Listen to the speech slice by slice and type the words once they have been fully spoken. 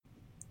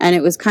And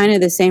it was kind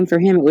of the same for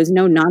him. It was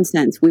no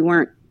nonsense. We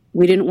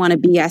didn't want to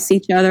BS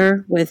each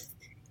other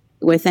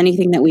with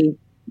anything that we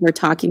were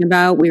talking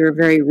about. We were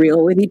very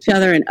real with each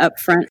other and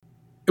upfront.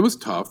 It was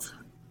tough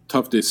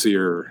to see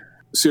her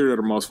at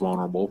her most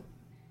vulnerable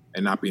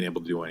and not being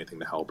able to do anything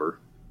to help her.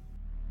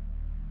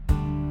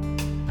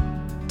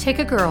 Take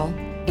a girl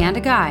and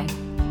a guy,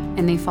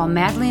 and they fall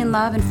madly in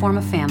love and form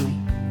a family.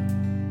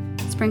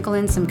 Sprinkle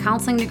in some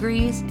counseling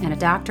degrees and a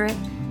doctorate,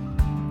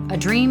 a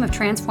dream of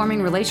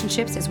transforming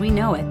relationships as we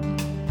know it.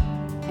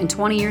 And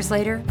 20 years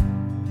later,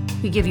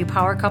 we give you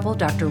power couple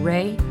Dr.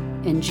 Ray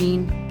and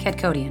Jean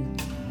Kadkodian.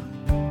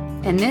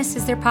 And this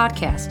is their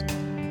podcast,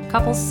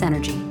 Couples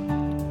Synergy.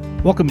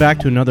 Welcome back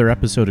to another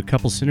episode of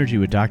Couples Synergy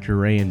with Dr.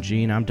 Ray and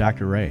Jean. I'm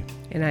Dr. Ray.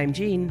 And I'm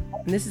Jean,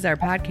 and this is our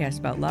podcast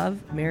about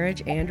love,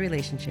 marriage, and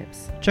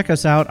relationships. Check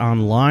us out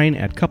online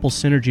at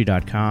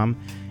couplesynergy.com,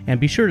 and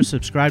be sure to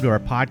subscribe to our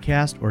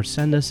podcast or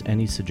send us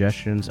any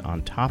suggestions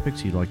on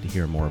topics you'd like to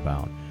hear more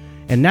about.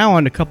 And now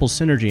on to Couples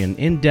Synergy, an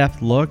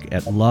in-depth look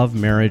at love,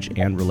 marriage,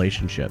 and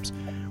relationships,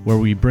 where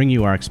we bring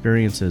you our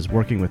experiences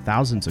working with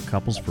thousands of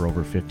couples for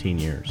over 15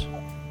 years.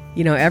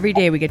 You know, every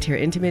day we get to hear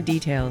intimate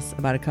details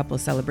about a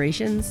couple's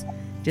celebrations,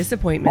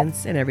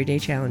 disappointments, and everyday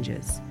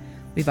challenges.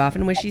 We've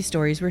often wished these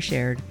stories were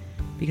shared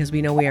because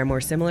we know we are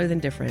more similar than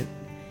different.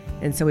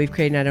 And so we've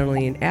created not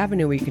only an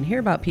avenue where you can hear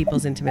about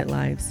people's intimate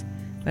lives,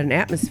 but an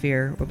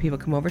atmosphere where people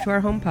come over to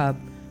our home pub,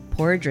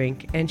 pour a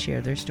drink, and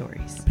share their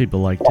stories. People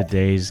like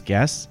today's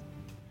guests,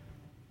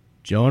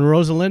 Joe and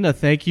Rosalinda,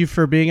 thank you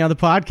for being on the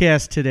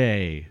podcast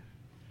today.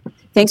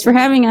 Thanks for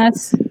having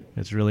us.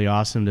 It's really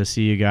awesome to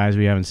see you guys.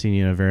 We haven't seen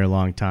you in a very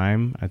long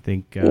time. I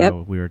think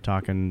we were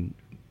talking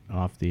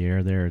off the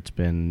air there. It's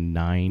been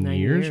 9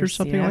 years or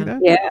something like that.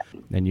 Yeah.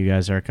 And you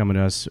guys are coming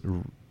to us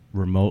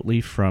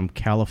remotely from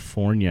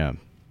California.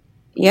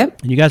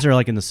 Yep. And you guys are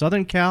like in the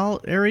Southern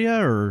Cal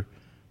area, or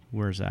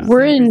where's that?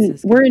 We're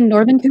in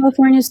Northern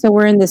California, so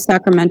we're in the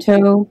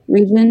Sacramento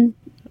region.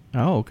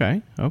 Oh,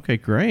 okay. Okay,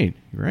 great.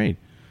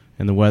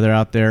 And the weather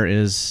out there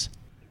is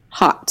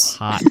hot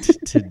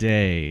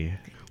today.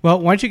 Well,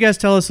 why don't you guys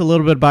tell us a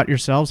little bit about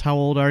yourselves? How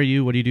old are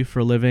you? What do you do for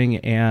a living?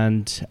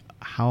 And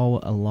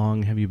how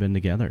long have you been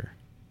together?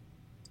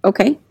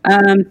 Okay.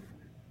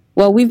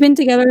 Well, we've been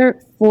together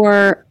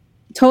for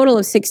a total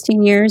of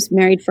 16 years,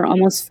 married for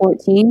almost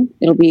 14.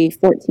 It'll be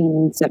 14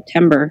 in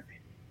September.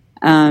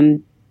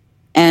 And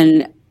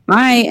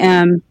I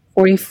am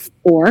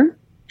 44.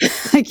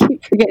 I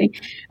keep forgetting.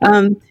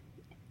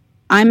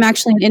 I'm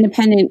actually an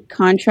independent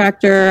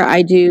contractor.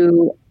 I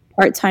do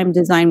part-time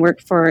design work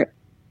for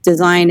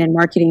design and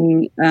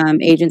marketing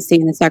agency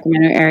in the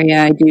Sacramento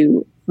area. I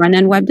do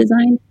front-end web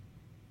design,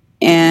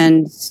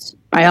 and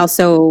I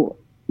also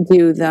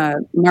do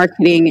the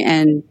marketing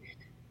and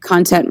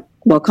content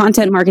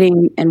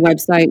marketing and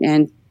website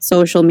and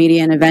social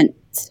media and event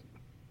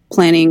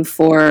planning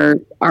for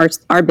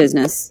our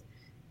business,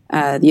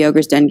 the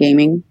Ogre's Den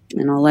Gaming.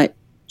 And I'll let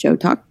Joe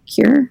talk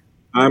here.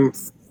 I'm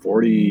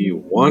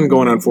 41,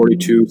 going on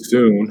 42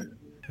 soon.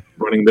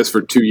 Running this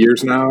for 2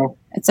 years now.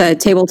 It's a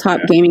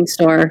tabletop gaming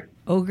store.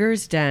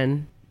 Ogre's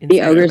Den.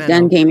 The Ogre's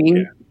Den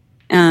Gaming.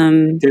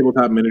 Yeah.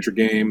 Tabletop miniature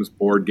games,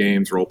 board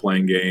games,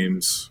 role-playing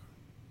games,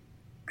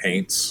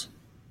 paints.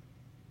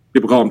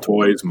 People call them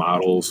toys,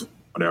 models,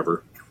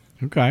 whatever.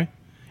 Okay.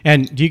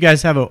 And do you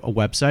guys have a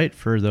website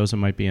for those that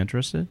might be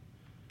interested?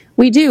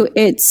 We do.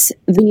 It's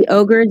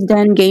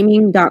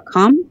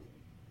theogresdengaming.com.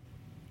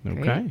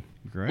 Okay,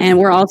 great. And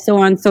we're also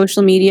on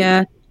social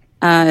media.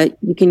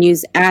 You can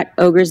use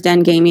 @Ogre's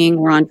Den Gaming.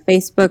 We're on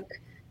Facebook,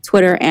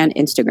 Twitter, and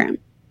Instagram.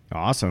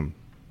 Awesome.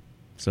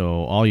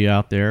 So all you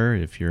out there,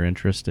 if you're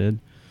interested,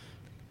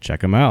 check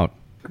them out.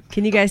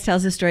 Can you guys tell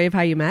us the story of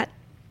how you met?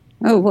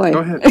 Oh, boy. Go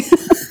ahead.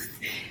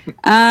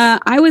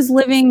 I was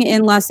living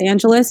in Los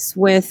Angeles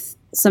with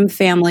some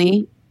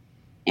family,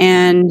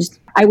 and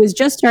I was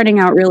just starting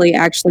out really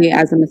actually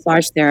as a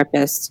massage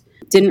therapist.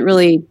 Didn't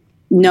really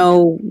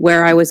know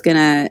where I was going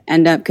to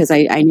end up because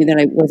I knew that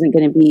I wasn't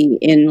going to be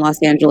in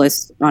Los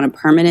Angeles on a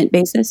permanent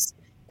basis.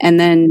 And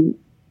then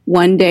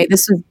one day,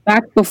 this was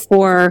back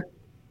before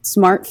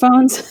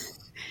smartphones.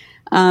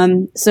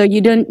 So you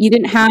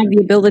didn't have the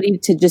ability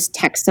to just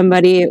text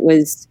somebody. It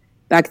was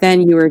back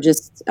then you were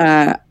just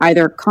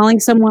either calling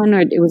someone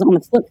or it was on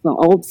the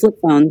old flip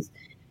phones.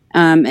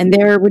 And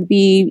there would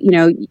be,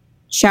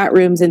 chat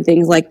rooms and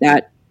things like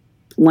that.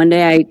 One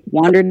day I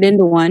wandered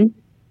into one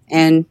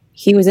and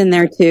he was in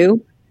there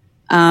too.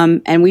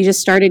 And we just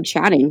started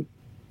chatting.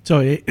 So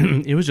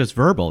it was just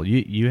verbal.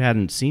 You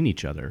hadn't seen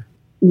each other.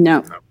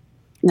 No,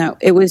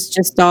 it was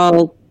just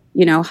all,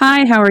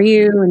 hi, how are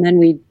you? And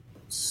then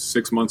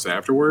 6 months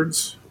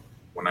afterwards,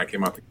 when I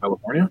came out to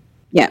California.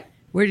 Yeah.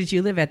 Where did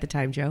you live at the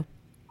time, Joe?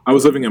 I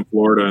was living in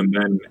Florida, and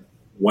then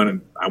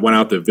when I went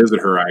out to visit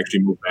her, I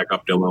actually moved back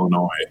up to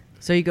Illinois.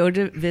 So you go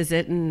to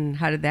visit, and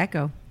how did that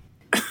go?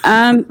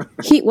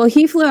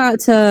 He flew out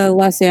to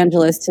Los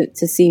Angeles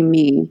to see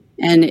me.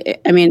 And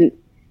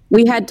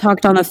we had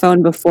talked on the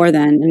phone before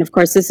then. And of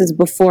course, this is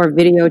before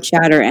video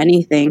chat or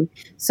anything.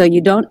 So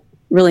you don't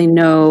really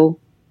know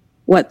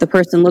what the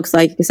person looks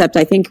like, except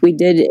I think we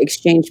did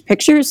exchange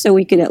pictures so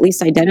we could at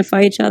least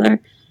identify each other,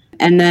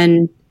 and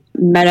then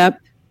met up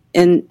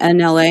in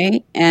LA.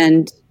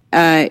 And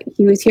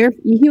he was here.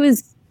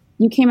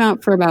 You came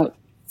out for about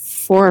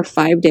 4 or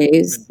 5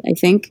 days, I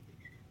think.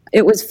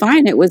 It was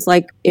fine. It was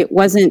like, it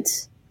wasn't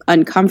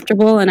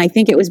uncomfortable. And I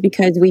think it was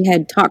because we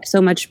had talked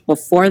so much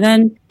before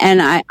then.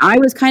 And I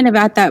was kind of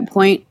at that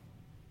point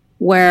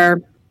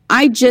where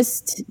I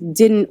just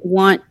didn't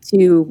want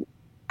to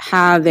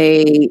have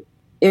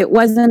it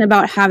wasn't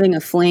about having a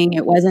fling.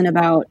 It wasn't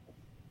about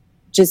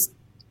just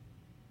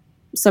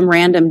some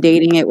random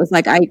dating. It was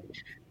like,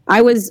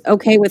 I was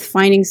okay with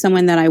finding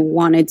someone that I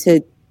wanted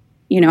to,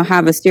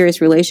 have a serious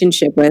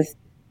relationship with.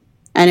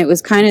 And it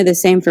was kind of the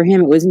same for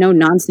him. It was no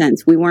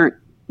nonsense. We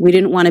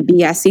didn't want to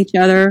BS each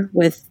other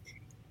with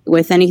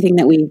anything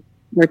that we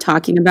were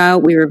talking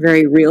about. We were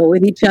very real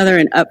with each other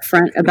and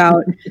upfront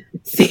about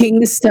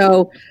things.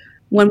 So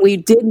when we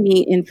did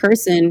meet in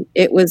person,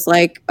 it was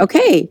like,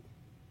 okay,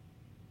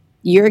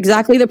 you're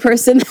exactly the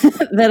person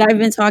that I've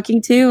been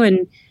talking to,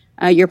 and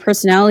your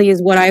personality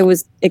is what I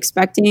was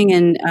expecting.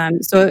 And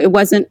so it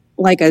wasn't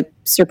like a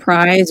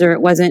surprise, or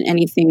it wasn't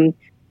anything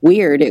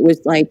weird. It was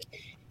like,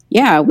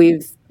 yeah,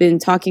 we've been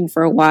talking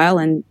for a while,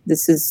 and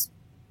this is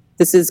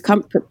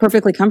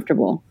perfectly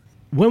comfortable.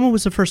 When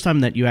was the first time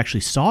that you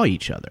actually saw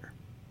each other?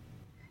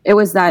 It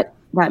was that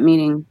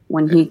meeting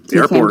when he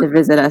came to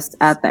visit us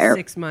at the airport.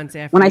 6 months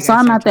after. When I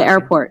saw him at the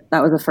airport,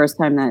 that was the first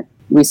time that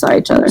we saw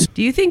each other.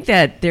 Do you think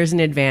that there's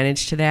an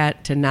advantage to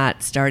that, to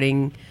not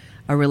starting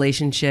a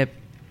relationship?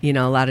 A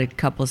lot of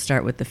couples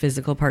start with the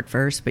physical part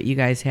first, but you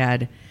guys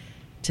had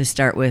to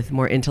start with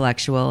more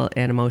intellectual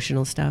and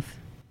emotional stuff?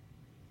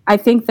 I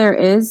think there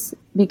is,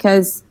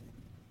 because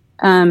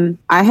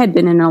I had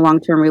been in a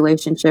long-term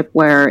relationship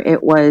where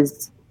it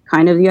was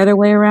kind of the other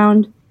way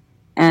around.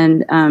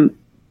 And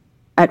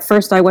at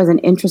first I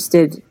wasn't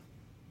interested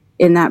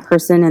in that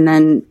person. And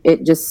then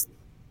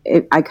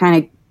I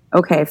kind of,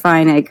 okay,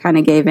 fine. I kind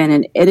of gave in,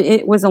 and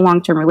it was a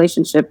long-term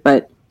relationship,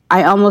 but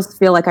I almost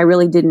feel like I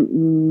really didn't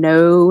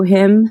know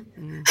him.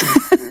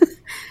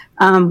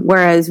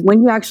 Whereas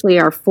when you actually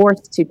are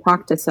forced to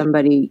talk to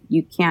somebody,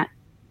 you can't,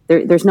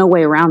 there's no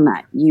way around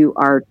that. You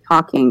are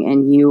talking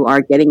and you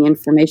are getting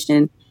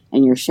information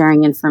and you're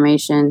sharing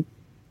information.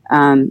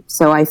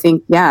 So I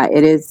think, yeah,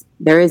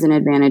 there is an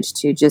advantage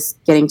to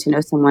just getting to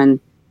know someone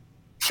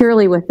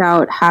purely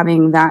without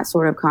having that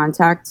sort of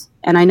contact.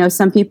 And I know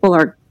some people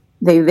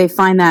they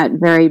find that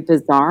very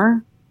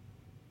bizarre.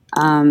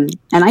 And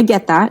I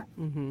get that,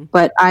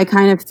 but I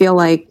kind of feel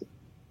like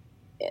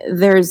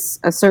there's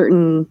a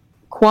certain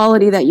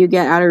quality that you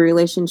get out of a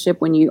relationship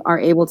when you are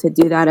able to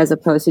do that, as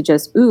opposed to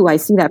just, ooh, I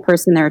see that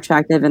person, they're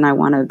attractive, and I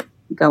want to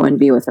go and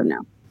be with them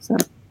now. So,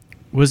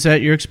 was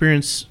that your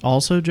experience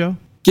also, Joe?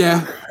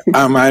 Yeah,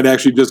 I'd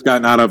actually just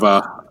gotten out of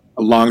a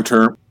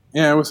long-term.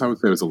 Yeah, I would say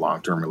it was a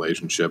long-term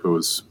relationship. It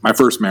was my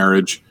first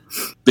marriage.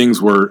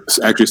 Things were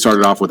actually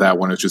started off with that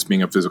one as just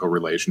being a physical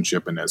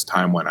relationship, and as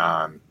time went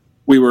on,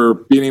 we were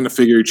beginning to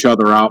figure each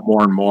other out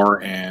more and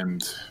more,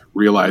 and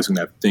realizing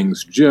that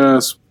things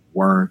just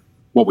weren't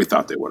what we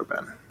thought they would have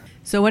been.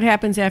 So what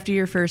happens after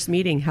your first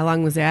meeting? How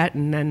long was that?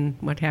 And then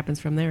what happens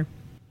from there?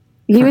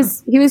 He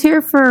was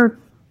here for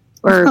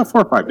about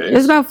 4 or 5 days. It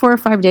was about 4 or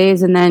 5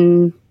 days.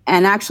 And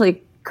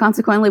actually,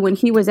 consequently, when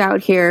he was out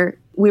here,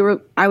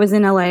 I was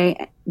in LA,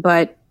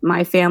 but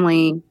my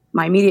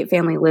immediate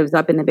family lives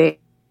up in the Bay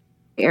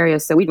Area.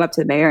 So we'd go up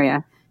to the Bay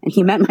Area, and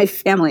he met my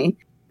family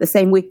the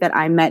same week that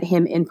I met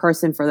him in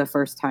person for the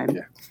first time.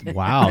 Yeah.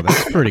 Wow,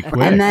 that's pretty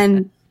quick. And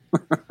then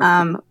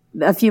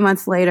a few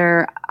months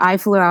later, I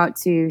flew out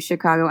to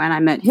Chicago and I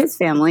met his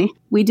family.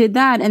 We did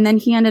that, and then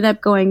he ended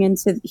up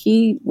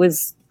he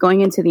was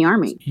going into the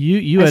Army.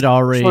 You had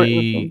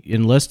already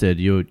enlisted.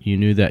 You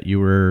knew that you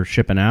were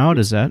shipping out,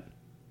 is that?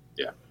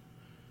 Yeah.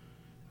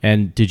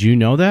 And did you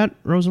know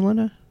that,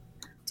 Rosalinda?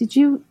 Did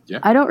you? Yeah.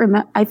 I don't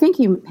remember. I think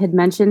he had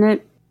mentioned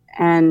it,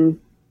 and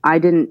I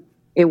didn't.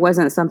 It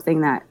wasn't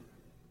something that.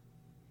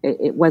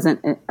 It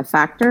wasn't a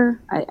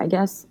factor, I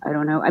guess. I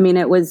don't know. I mean,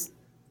 it was.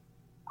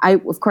 I,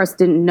 of course,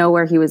 didn't know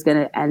where he was going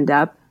to end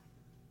up.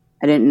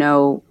 I didn't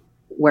know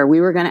where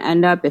we were going to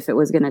end up, if it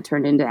was going to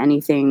turn into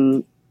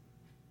anything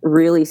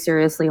really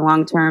seriously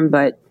long term.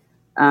 But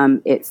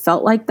it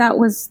felt like that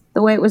was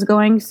the way it was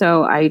going.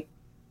 So I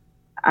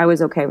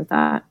was okay with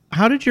that.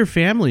 How did your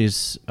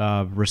families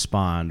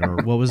respond? Or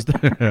what was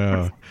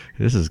the...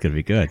 this is going to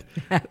be good.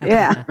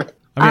 Yeah.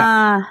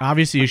 I mean,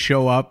 obviously you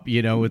show up,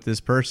 with this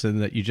person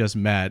that you just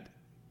met.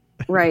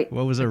 Right.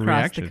 What was the Across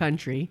reaction? the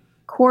country.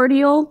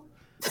 Cordial.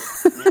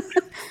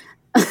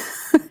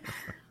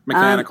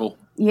 Mechanical.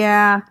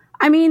 Yeah.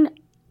 I mean,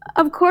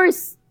 of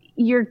course,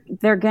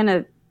 they're going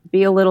to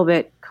be a little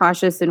bit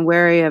cautious and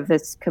wary of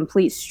this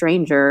complete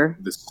stranger.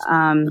 This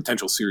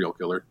potential serial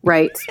killer.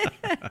 Right.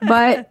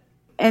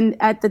 And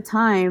at the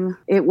time,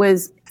 it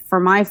was, for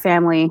my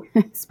family,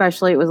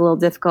 especially, it was a little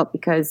difficult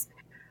because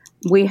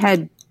we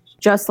had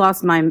just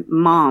lost my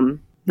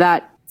mom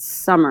that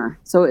summer.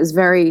 So it was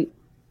very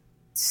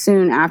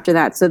soon after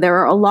that. So there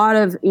were a lot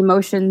of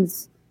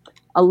emotions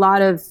a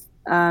lot of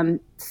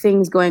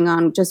things going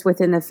on just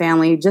within the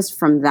family, just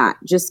from that,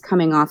 just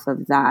coming off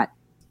of that.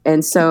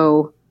 And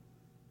so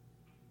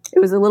it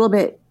was a little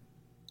bit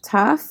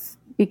tough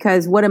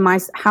because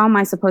how am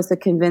I supposed to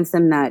convince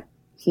him that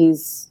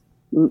he's,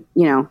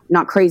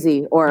 not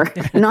crazy or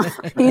not,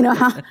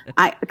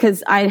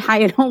 because I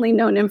had only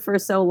known him for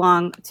so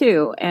long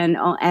too. And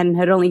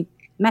had only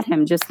met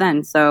him just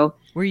then. So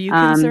were you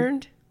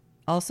concerned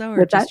also,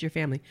 or just your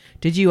family?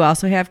 Did you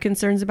also have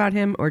concerns about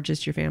him or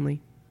just your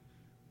family?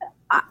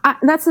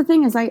 That's the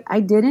thing is I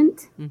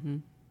didn't,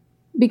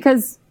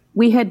 because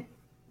we had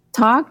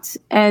talked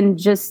and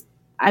just,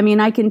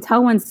 I can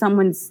tell when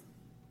someone's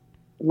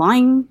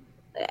lying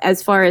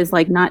as far as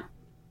like not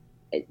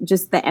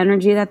just the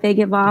energy that they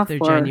give off, they're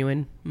or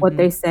genuine, what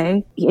they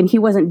say. And he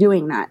wasn't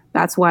doing that.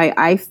 That's why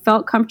I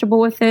felt comfortable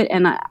with it.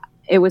 And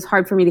it was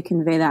hard for me to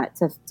convey that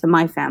to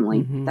my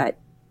family, that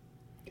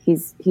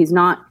he's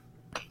not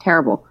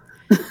terrible.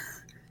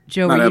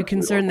 Joe, were you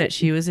concerned that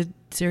she was a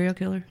serial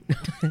killer?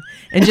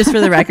 And just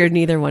for the record,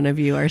 neither one of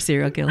you are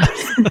serial killers,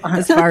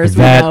 as far as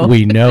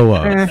we know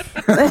of.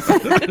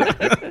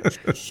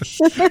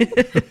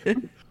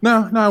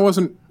 No, I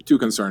wasn't too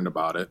concerned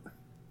about it.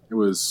 It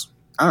was,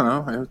 I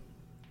don't know.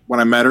 When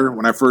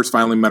I first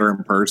finally met her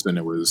in person,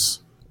 it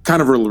was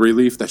kind of a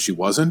relief that she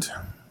wasn't.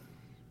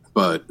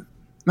 But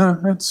no,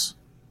 it's.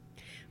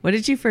 What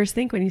did you first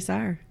think when you saw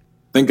her?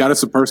 Thank God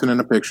it's a person in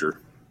a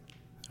picture.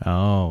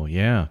 Oh,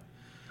 yeah.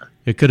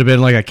 It could have been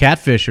like a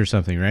catfish or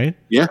something, right?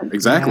 Yeah,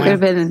 exactly. Could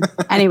have been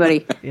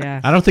anybody. Yeah.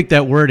 I don't think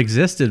that word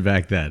existed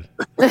back then.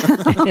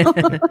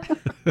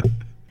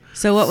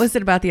 So what was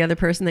it about the other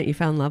person that you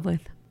fell in love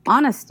with?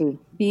 Honesty,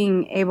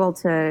 being able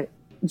to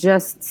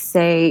just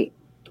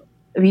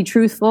be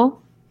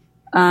truthful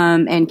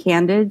and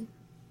candid.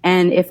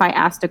 And if I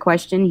asked a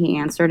question, he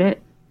answered it.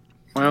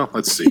 Well,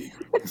 let's see.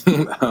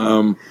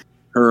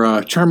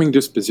 Her charming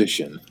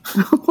disposition.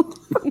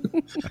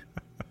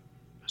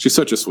 She's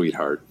such a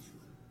sweetheart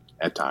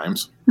at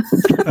times.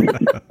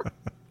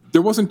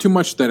 There wasn't too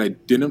much that I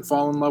didn't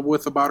fall in love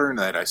with about her, and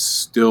that I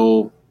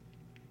still,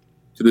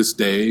 to this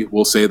day,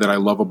 will say that I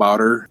love about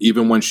her.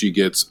 Even when she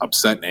gets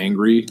upset and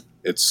angry,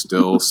 it's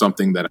still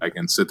something that I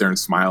can sit there and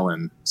smile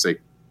and say,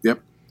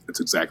 yep,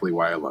 that's exactly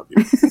why I love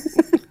you.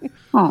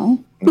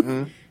 Oh.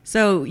 Mm-hmm.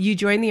 So you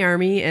joined the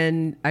Army,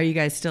 and are you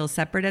guys still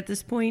separate at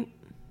this point?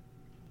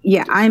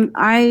 Yeah,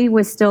 I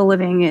was still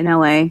living in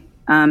LA.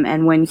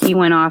 And when he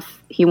went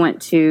off, he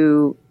went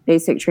to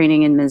basic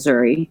training in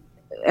Missouri.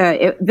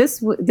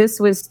 This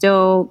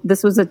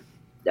was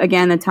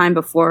again the time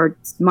before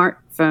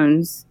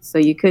smartphones, so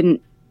you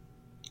couldn't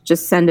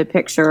just send a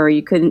picture, or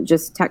you couldn't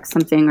just text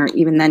something, or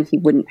even then he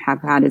wouldn't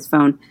have had his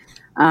phone.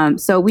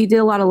 So we did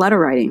a lot of letter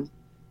writing.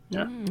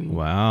 Yeah.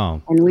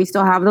 Wow. And we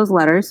still have those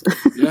letters.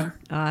 Yeah.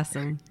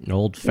 Awesome.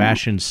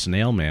 Old-fashioned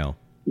snail mail.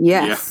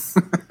 Yes.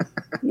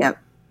 Yep.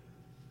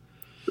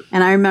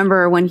 And I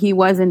remember when he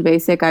was in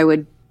basic, I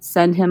would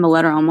send him a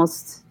letter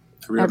almost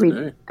every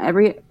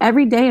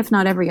day, if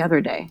not every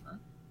other day.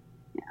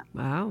 Yeah.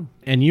 Wow.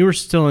 And you were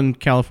still in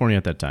California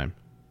at that time?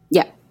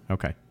 Yeah.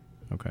 Okay.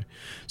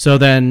 So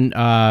then,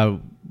 how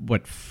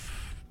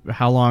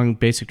long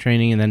basic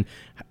training, and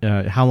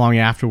then how long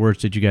afterwards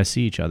did you guys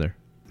see each other?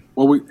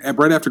 Well,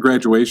 right after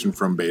graduation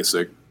from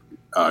basic,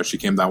 she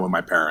came down with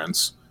my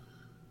parents.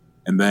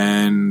 And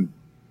then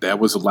that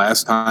was the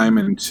last time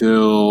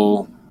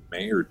until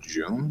May or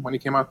June when he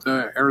came out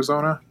to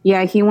Arizona.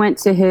 Yeah, he went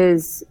to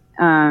his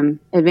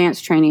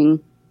advanced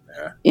training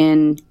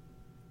in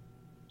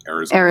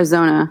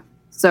Arizona.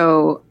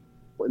 So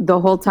the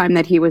whole time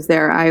that he was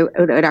there, I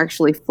would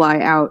actually fly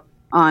out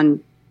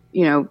on,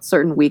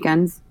 certain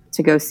weekends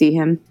to go see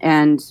him.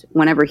 And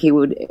whenever he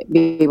would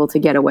be able to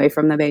get away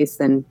from the base,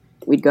 then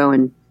we'd go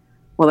and,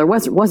 well, there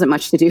wasn't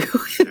much to do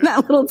in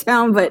that little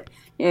town, but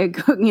go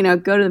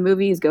to the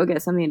movies, go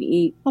get something to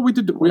eat. Well, we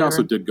did. We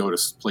also did go to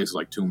places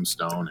like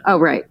Tombstone. Oh,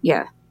 right,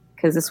 yeah,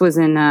 because this was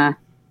in the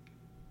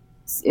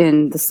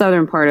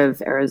southern part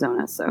of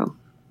Arizona. So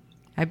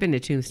I've been to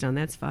Tombstone.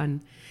 That's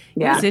fun.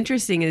 Yeah. What's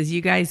interesting is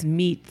you guys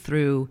meet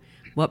through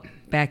what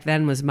back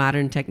then was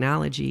modern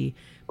technology,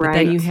 but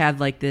then you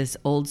have like this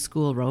old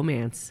school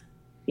romance.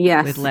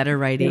 Yes. With letter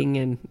writing,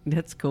 and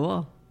that's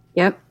cool.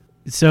 Yep.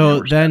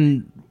 So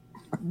then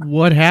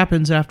what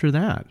happens after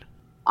that?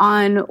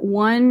 On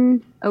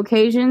one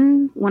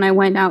occasion, when I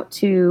went out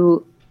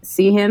to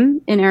see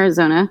him in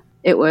Arizona,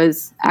 it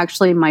was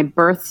actually my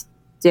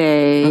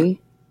birthday.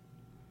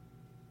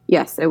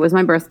 Yes, it was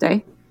my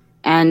birthday.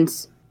 And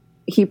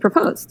he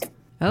proposed.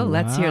 Oh,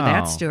 let's hear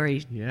that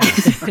story. Yeah.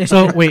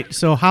 So wait,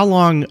 so how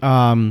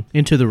long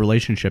into the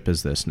relationship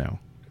is this now?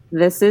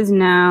 This is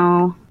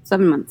now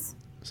 7 months.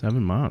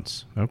 7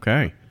 months.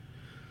 Okay.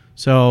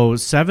 So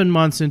 7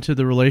 months into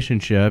the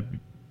relationship,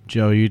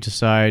 Joe, you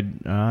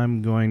decide,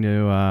 I'm going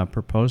to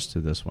propose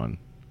to this one.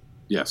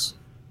 Yes.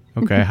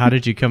 Okay. How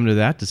did you come to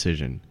that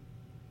decision?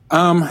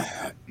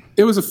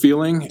 It was a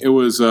feeling. It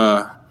was,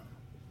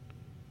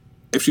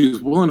 if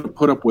she's willing to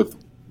put up with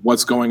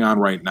what's going on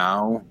right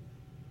now,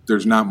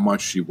 there's not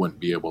much she wouldn't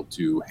be able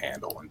to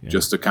handle. And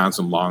just a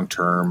constant long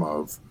term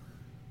of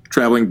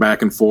traveling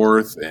back and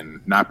forth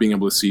and not being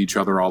able to see each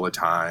other all the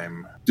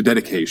time. The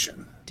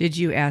dedication. Did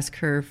you ask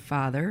her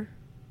father?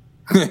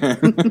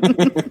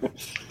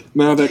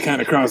 No, that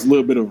kind of caused a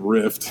little bit of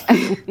rift.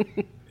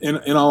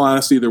 In all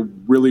honesty, there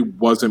really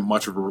wasn't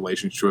much of a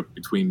relationship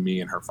between me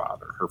and her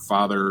father. Her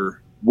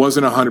father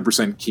wasn't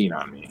 100% keen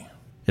on me.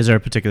 Is there a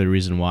particular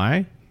reason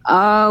why?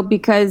 Oh,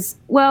 because,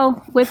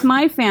 well, with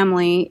my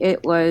family,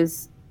 it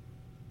was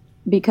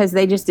because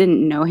they just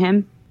didn't know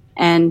him.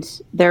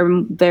 And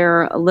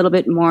they're a little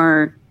bit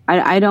more,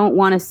 I don't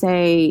want to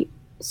say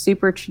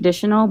super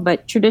traditional,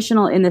 but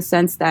traditional in the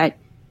sense that,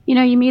 you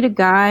know, you meet a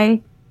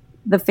guy,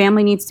 the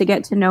family needs to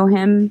get to know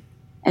him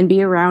and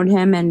be around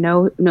him and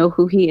know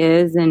who he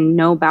is and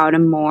know about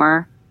him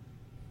more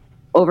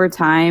over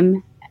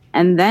time,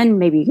 and then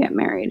maybe get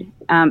married.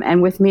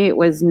 And with me, it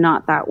was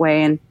not that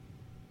way. And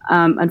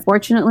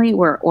unfortunately,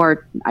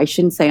 or I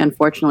shouldn't say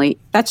unfortunately,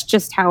 that's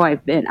just how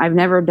I've been. I've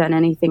never done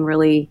anything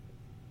really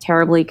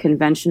terribly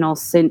conventional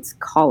since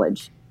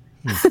college.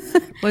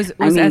 Was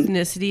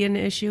ethnicity an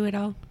issue at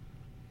all?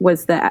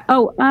 Was that?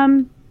 What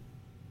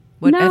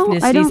no,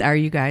 ethnicities are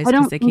you guys?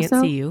 Because they can't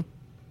see you.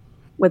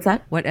 What's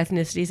that? What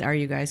ethnicities are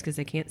you guys? Because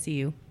they can't see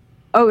you.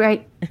 Oh,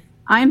 right.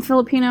 I'm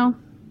Filipino.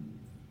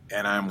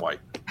 And I'm white.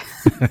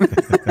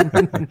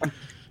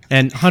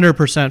 And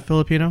 100%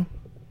 Filipino?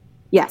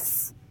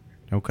 Yes.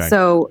 Okay.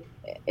 So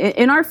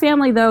in our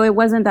family, though, it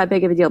wasn't that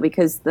big of a deal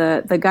because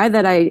the guy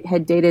that I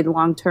had dated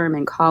long term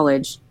in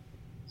college,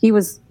 he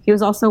was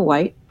also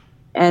white,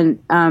 and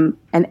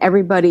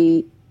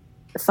everybody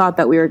thought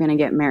that we were going to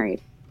get married.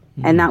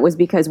 Mm-hmm. And that was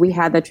because we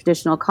had the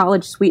traditional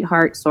college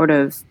sweetheart sort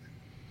of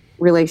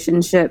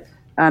relationship.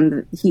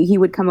 He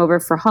would come over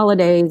for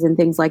holidays and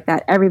things like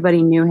that.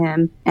 Everybody knew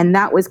him. And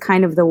that was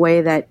kind of the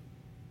way that,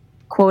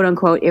 quote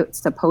unquote, it's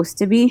supposed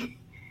to be.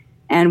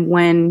 And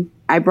when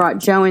I brought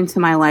Joe into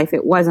my life,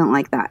 it wasn't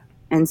like that.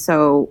 And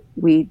so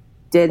we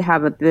did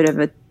have a bit of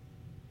a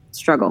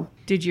struggle.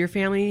 Did your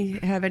family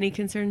have any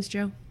concerns,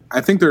 Joe?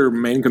 I think their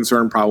main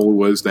concern probably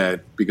was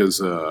that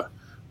because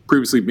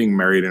previously being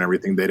married and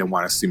everything, they didn't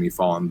want to see me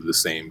fall into the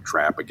same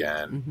trap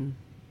again. Mm-hmm.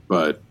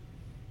 But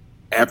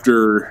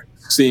after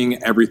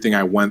seeing everything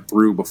I went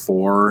through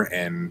before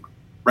and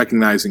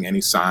recognizing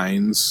any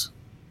signs,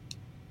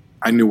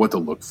 I knew what to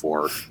look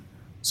for.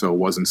 So it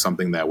wasn't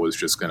something that was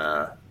just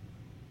gonna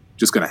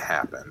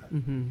happen.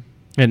 Mm-hmm.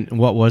 And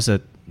what was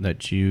it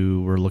that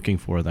you were looking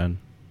for then?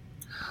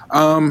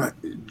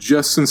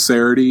 Just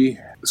sincerity.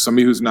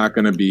 Somebody who's not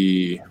going to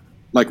be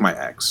like my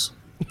ex.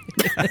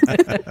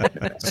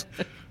 That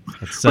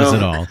says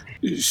it all.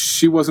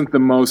 She wasn't the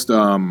most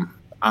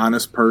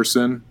honest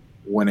person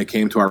when it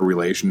came to our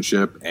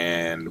relationship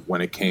and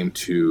when it came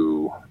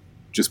to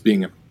just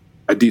being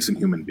a decent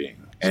human being.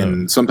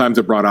 And sometimes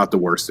it brought out the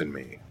worst in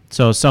me.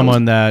 So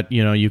someone that,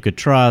 you could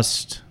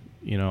trust,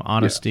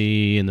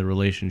 honesty in the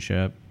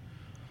relationship.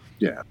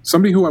 Yeah.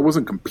 Somebody who I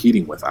wasn't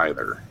competing with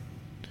either.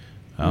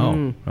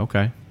 Oh,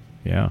 okay.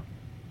 Yeah.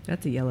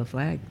 That's a yellow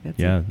flag. That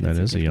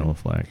is a yellow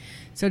flag.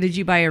 So did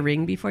you buy a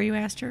ring before you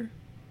asked her?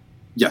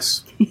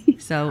 Yes.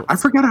 So I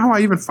forgot how I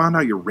even found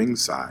out your ring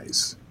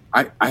size.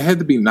 I had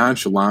to be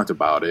nonchalant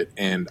about it,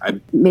 and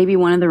maybe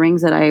one of the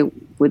rings that I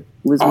was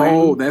wearing.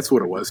 Oh, that's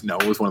what it was. No,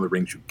 it was one of the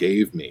rings you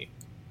gave me.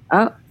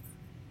 Oh,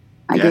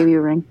 I gave you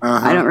a ring.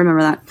 Uh-huh. I don't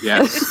remember that.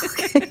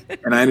 Yes. Okay.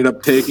 And I ended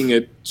up taking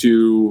it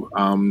to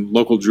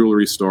local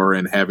jewelry store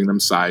and having them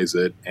size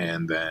it,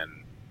 and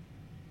then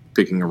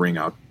picking a ring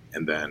out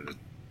and then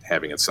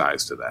having it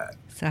sized to that.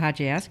 So how'd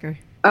you ask her?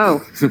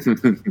 Oh,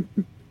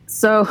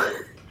 so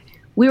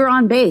we were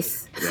on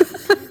base.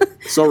 Yeah.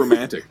 So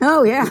romantic.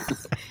 Oh, yeah.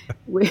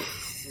 Weren't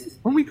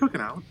we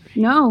cooking out?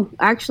 No,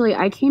 actually,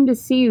 I came to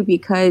see you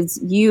because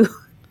you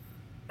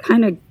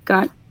kind of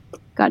got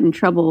in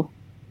trouble.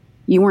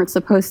 You weren't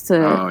supposed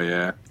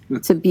to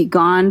to be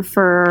gone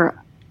for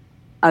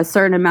a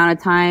certain amount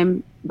of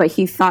time, but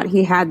he thought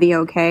he had the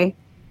okay,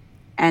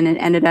 and it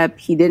ended up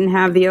he didn't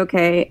have the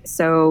okay,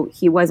 so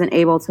he wasn't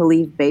able to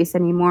leave base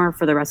anymore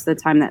for the rest of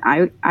the time that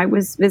I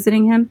was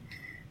visiting him.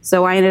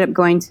 So I ended up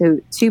going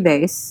to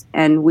base,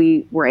 and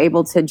we were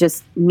able to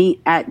just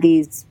meet at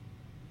these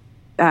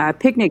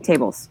picnic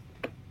tables.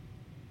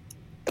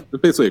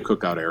 It's basically a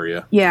cookout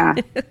area. Yeah.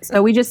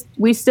 So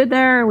we stood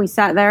there, we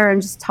sat there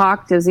and just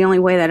talked. It was the only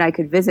way that I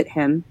could visit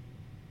him.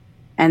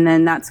 And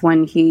then that's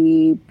when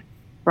he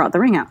brought the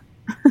ring out.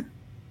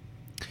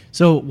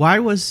 So why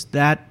was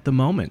that the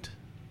moment,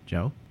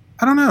 Joe?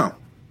 I don't know.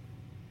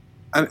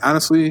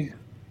 Honestly,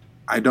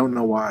 I don't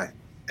know why.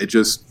 It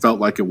just felt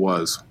like it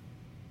was.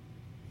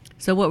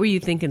 So what were you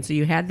thinking? So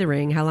you had the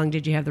ring. How long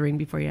did you have the ring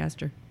before you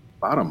asked her?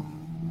 About a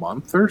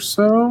month or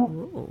so.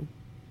 Oh.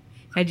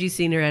 Had you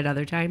seen her at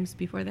other times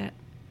before that?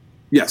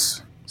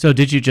 Yes. So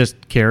did you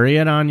just carry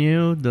it on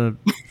you for a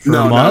month?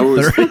 No,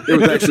 it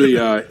was actually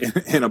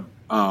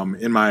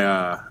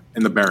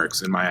in the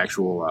barracks in my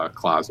actual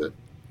closet.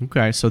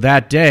 Okay, so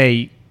that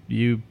day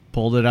you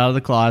pulled it out of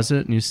the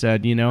closet and you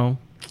said,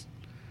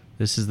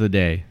 this is the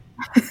day.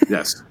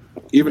 Yes.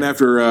 Even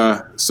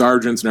after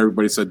sergeants and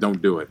everybody said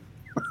don't do it,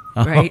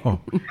 Right. Oh.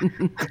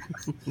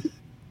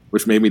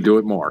 which made me do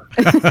it more.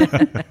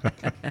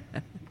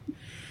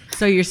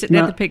 So you're sitting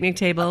at the picnic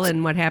table,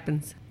 and what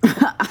happens?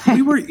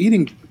 We were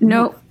eating.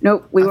 Nope. We I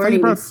weren't thought you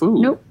even. brought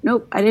food.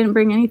 Nope. I didn't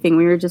bring anything.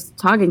 We were just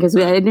talking because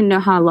I didn't know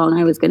how long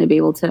I was going to be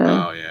able to.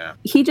 Oh yeah.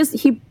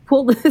 He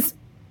pulled this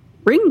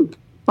ring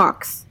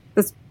box,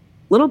 this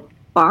little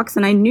box,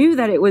 and I knew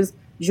that it was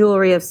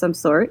jewelry of some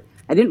sort.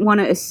 I didn't want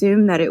to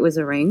assume that it was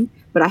a ring,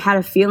 but I had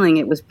a feeling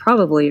it was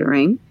probably a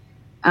ring.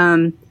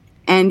 And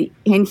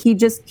he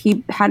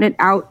had it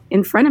out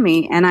in front of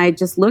me, and I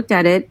just looked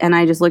at it, and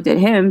I just looked at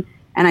him,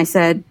 and I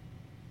said,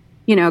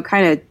 you know,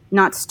 kind of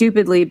not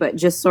stupidly, but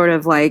just sort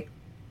of like,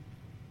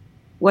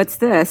 "What's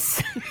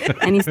this?"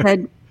 And he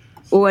said,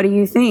 "What do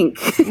you think?"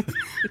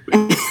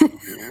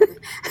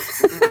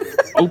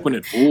 Open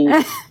it,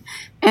 fool.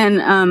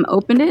 And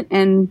opened it,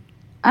 and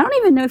I don't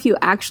even know if you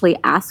actually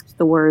asked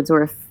the words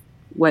or if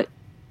what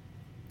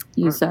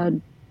you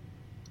said.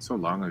 So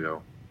long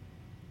ago.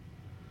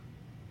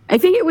 I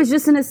think it was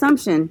just an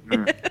assumption.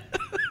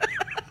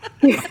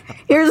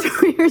 Here's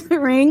the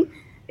ring.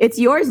 It's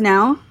yours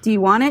now. Do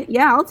you want it?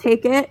 Yeah, I'll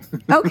take it.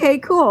 Okay,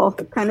 cool.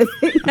 Kind of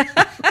thing.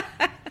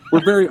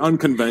 We're very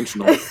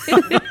unconventional.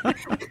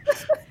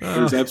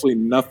 There's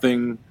absolutely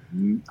nothing,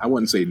 I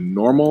wouldn't say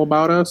normal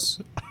about us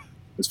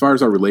as far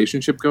as our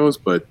relationship goes,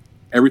 but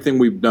everything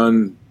we've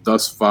done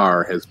thus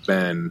far has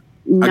been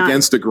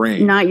against the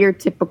grain. Not your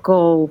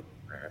typical,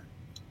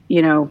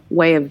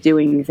 way of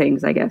doing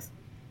things, I guess.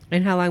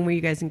 And how long were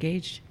you guys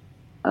engaged?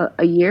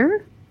 A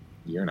year?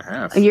 Year and a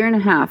half. A year and a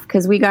half,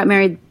 because we got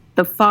married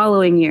the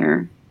following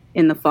year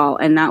in the fall,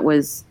 and that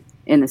was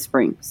in the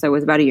spring. So it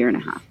was about a year and a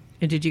half.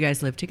 And did you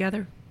guys live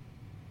together?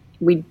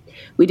 We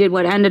did.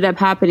 What ended up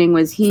happening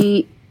was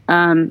he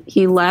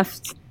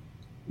left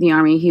the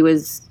Army. He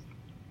was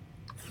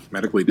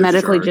medically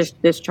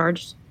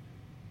discharged.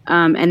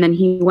 And then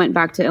he went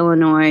back to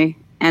Illinois.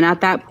 And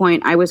at that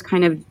point, I was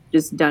kind of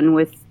just done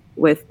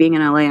with being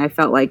in LA. I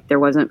felt like there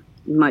wasn't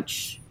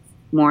much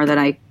more that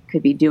I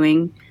could be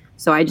doing.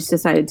 So I just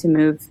decided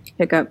to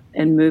pick up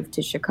and move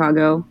to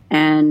Chicago.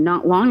 And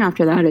not long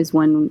after that is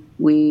when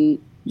we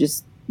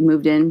just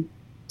moved in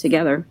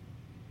together.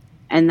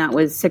 And that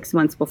was 6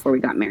 months before we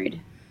got married.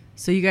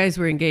 So you guys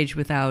were engaged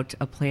without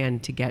a plan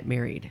to get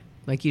married?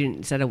 Like you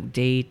didn't set a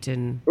date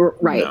and...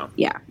 Right. No.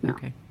 Yeah. No.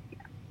 Okay.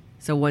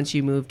 So once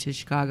you moved to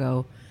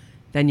Chicago,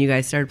 then you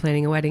guys started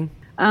planning a wedding?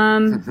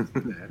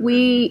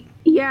 We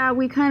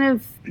kind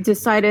of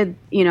decided,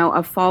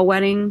 a fall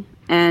wedding.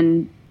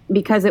 And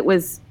because it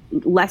was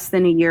less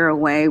than a year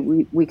away,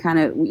 we kind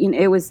of,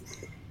 it was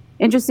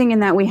interesting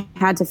in that we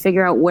had to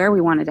figure out where we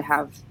wanted to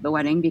have the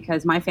wedding,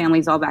 because my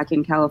family's all back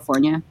in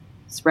California,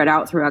 spread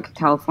out throughout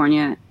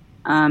California,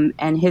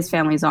 and his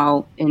family's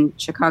all in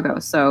Chicago.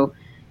 So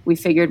we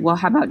figured, well,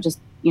 how about just,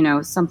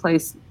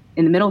 someplace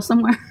in the middle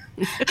somewhere,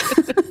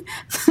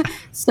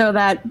 so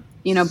that,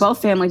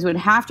 both families would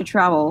have to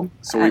travel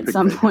at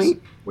some Vegas,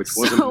 point. which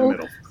wasn't in the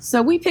middle.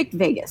 So we picked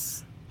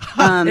Vegas.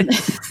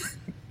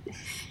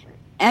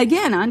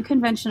 Again,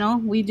 unconventional.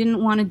 We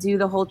didn't want to do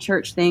the whole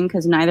church thing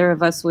because neither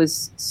of us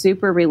was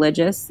super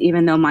religious,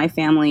 even though my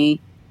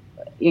family,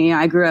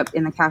 I grew up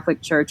in the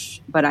Catholic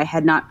Church, but I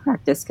had not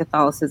practiced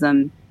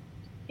Catholicism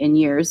in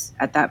years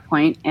at that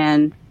point.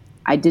 And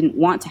I didn't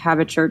want to have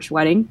a church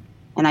wedding,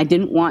 and I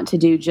didn't want to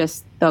do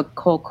just the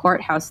whole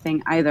courthouse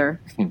thing either.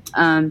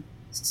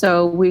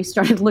 So we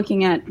started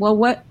looking at, well,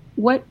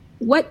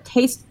 what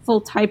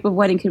tasteful type of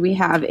wedding could we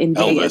have in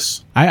Vegas?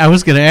 Elvis. I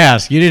was going to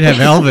ask. You didn't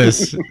have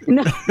Elvis,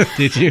 No,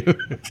 did you?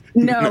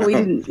 no, we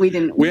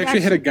didn't. We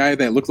actually had a guy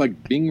that looked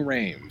like Bing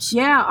Rames.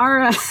 Yeah,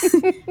 our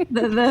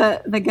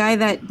the guy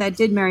that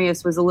did marry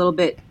us was a little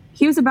bit.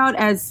 He was about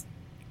as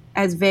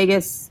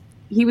Vegas.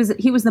 He was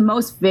the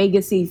most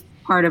Vegas-y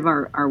part of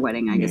our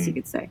wedding, I guess you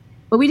could say.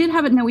 But we did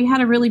have it. No, we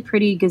had a really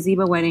pretty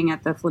gazebo wedding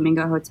at the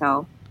Flamingo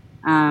Hotel.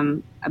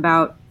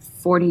 About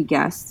 40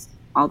 guests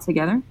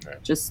altogether,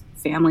 just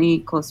family,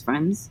 close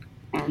friends,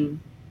 and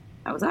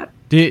that was that.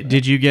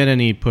 Did you get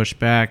any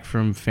pushback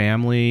from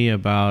family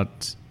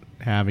about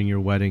having your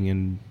wedding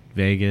in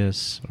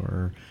Vegas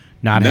or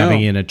not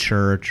having it in a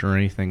church or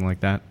anything like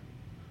that?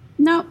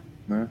 No.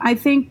 I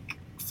think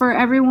for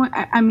everyone,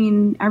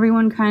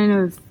 everyone kind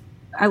of,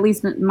 at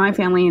least my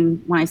family,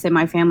 and when I say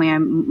my family, I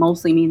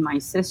mostly mean my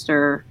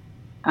sister,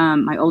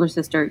 my older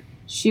sister.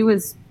 She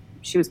was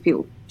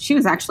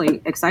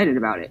actually excited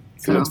about it.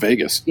 Because it's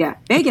Vegas. Yeah,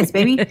 Vegas,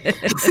 baby.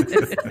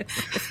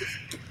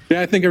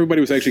 Yeah, I think everybody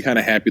was actually kind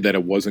of happy that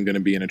it wasn't going to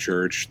be in a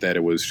church, that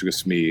it was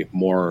just it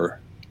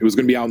was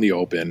going to be out in the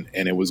open,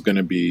 and it was going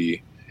to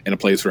be in a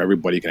place where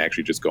everybody can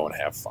actually just go and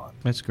have fun.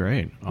 That's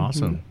great.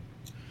 Awesome.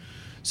 Mm-hmm.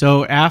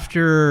 So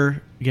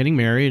after getting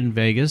married in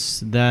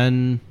Vegas,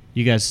 then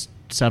you guys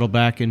settled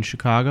back in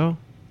Chicago?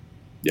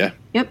 Yeah.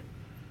 Yep.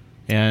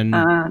 And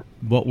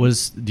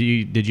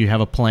did you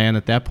have a plan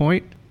at that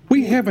point?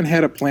 We haven't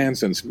had a plan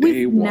since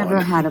day one. Never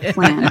had a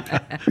plan.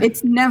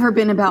 It's never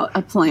been about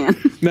a plan.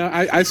 No,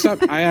 I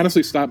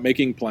honestly stopped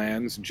making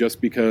plans just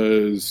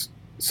because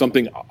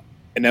something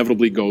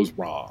inevitably goes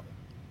wrong.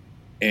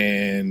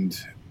 And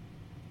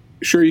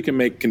sure, you can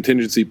make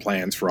contingency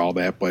plans for all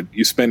that, but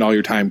you spend all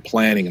your time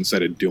planning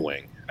instead of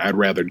doing. I'd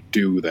rather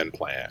do than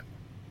plan.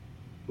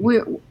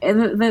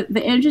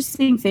 The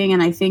interesting thing,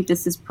 and I think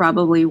this is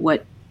probably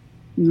what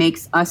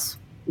makes us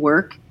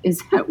work,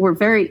 is that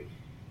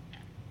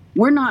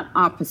we're not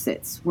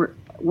opposites.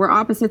 We're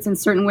opposites in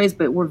certain ways,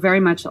 but we're very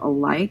much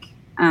alike.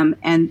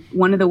 And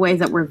one of the ways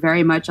that we're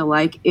very much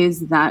alike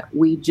is that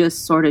we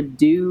just sort of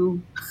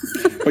do.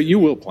 But you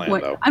will plan,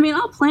 though. I mean,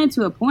 I'll plan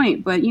to a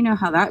point, but you know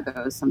how that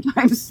goes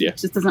sometimes. Yeah. It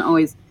just doesn't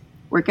always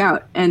work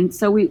out. And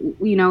so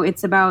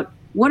it's about,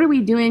 what are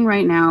we doing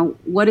right now?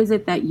 What is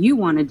it that you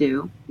want to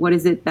do? What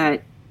is it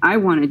that I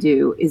want to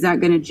do? Is that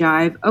going to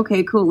jive?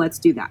 Okay, cool. Let's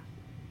do that,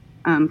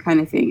 kind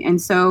of thing.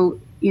 And so,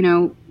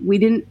 we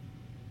didn't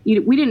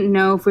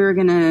know if we were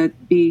going to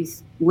be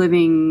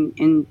living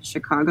in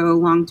Chicago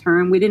long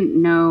term. We didn't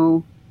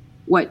know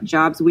what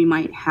jobs we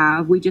might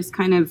have. We just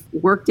kind of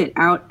worked it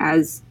out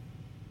as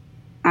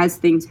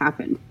things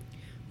happened.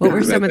 What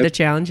were some of the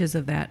challenges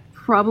of that?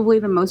 Probably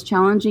the most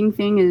challenging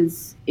thing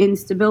is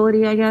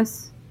instability, I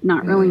guess.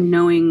 Not really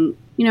knowing,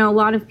 a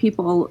lot of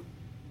people,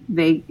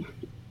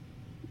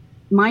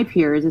 my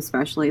peers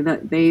especially,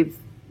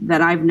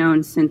 that I've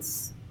known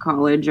since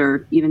college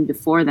or even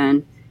before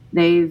then,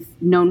 they've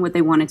known what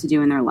they wanted to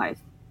do in their life.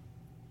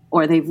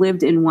 Or they've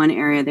lived in one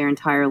area their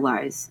entire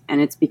lives, and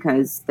it's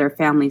because their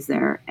family's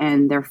there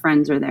and their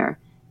friends are there.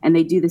 And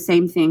they do the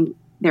same thing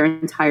their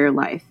entire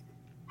life,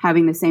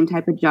 having the same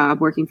type of job,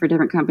 working for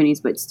different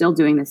companies, but still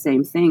doing the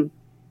same thing.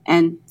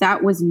 And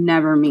that was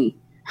never me.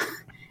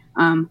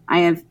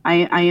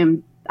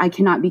 I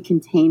cannot be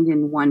contained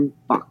in one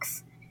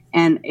box.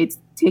 And it's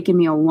taken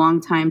me a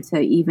long time to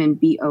even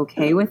be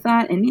okay with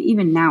that. And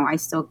even now I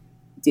still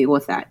deal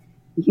with that.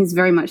 He's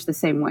very much the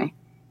same way.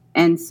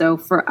 And so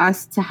for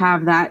us to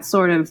have that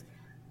sort of,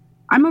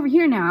 I'm over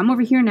here now,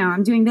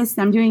 I'm doing this,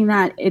 I'm doing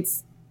that.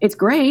 It's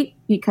great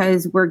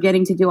because we're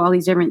getting to do all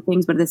these different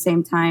things, but at the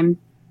same time,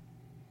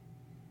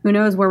 who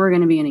knows where we're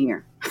going to be in a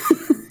year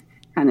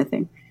kind of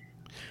thing.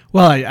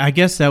 Well, I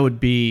guess that would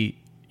be,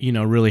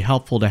 really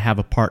helpful to have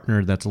a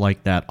partner that's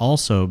like that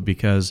also,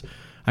 because,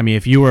 I mean,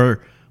 if you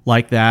were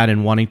like that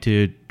and wanting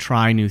to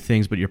try new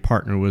things, but your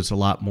partner was a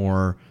lot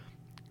more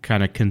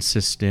kind of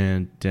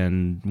consistent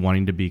and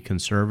wanting to be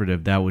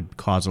conservative, that would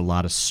cause a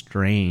lot of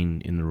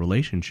strain in the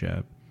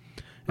relationship.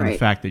 And right. The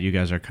fact that you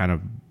guys are kind of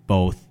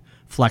both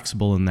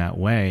flexible in that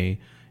way,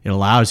 it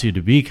allows you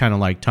to be kind of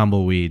like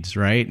tumbleweeds,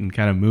 right? And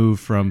kind of move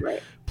from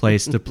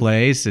place to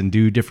place and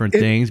do different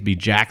things, be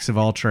jacks of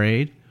all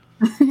trade.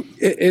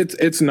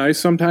 It's nice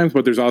sometimes,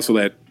 but there's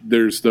also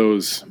there's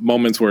those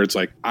moments where it's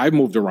like, I've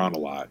moved around a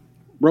lot.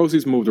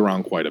 Rosie's moved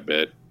around quite a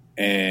bit.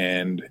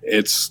 And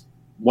it's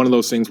one of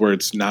those things where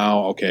it's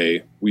now,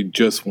 okay, we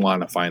just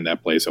want to find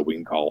that place that we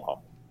can call home.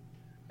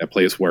 That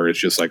place where it's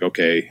just like,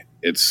 okay,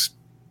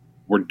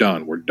 we're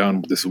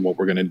done. This is what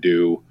we're going to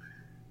do.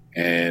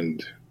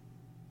 And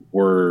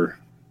we're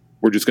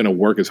just going to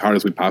work as hard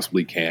as we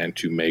possibly can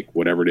to make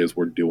whatever it is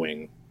we're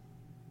doing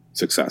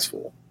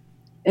successful.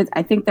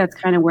 I think that's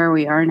kind of where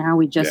we are now.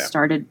 We just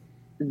started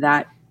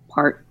that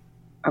part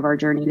of our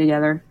journey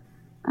together.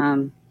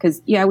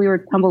 Because we were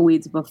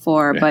tumbleweeds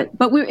before, but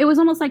it was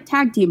almost like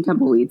tag team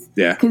tumbleweeds.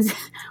 Yeah. Because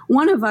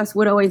one of us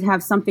would always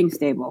have something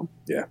stable.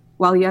 Yeah.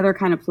 While the other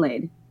kind of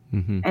played,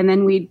 and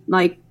then we'd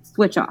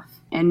switch off.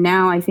 And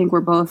now I think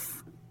we're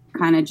both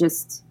kind of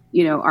just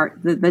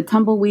the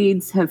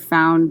tumbleweeds have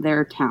found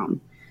their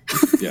town.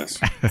 Yes.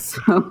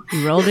 So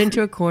you rolled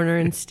into a corner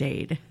and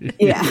stayed.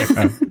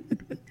 Yeah.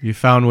 You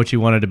found what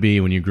you wanted to be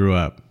when you grew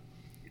up.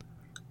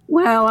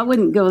 Well, I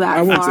wouldn't go that far.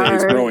 I wouldn't say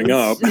it's growing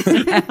up.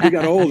 We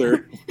got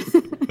older.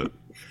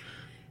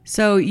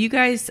 So you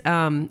guys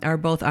are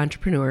both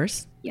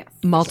entrepreneurs. Yes.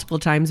 Multiple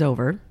times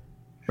over,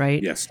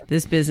 right? Yes.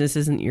 This business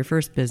isn't your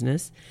first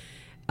business.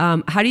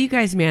 How do you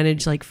guys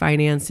manage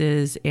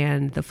finances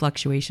and the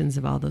fluctuations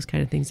of all those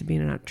kind of things of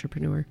being an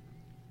entrepreneur?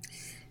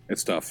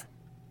 It's tough.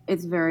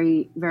 It's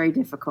very, very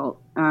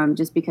difficult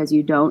just because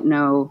you don't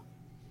know.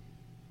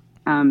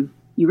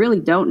 You really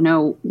don't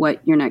know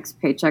what your next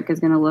paycheck is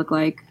going to look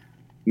like.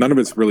 None of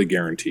it's really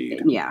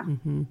guaranteed. Yeah.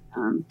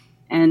 Mm-hmm.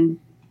 And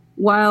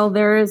while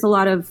there is a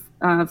lot of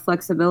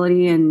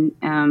flexibility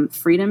and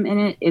freedom in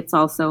it, there's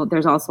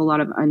also a lot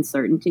of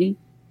uncertainty.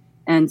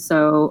 And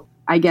so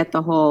I get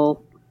the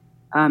whole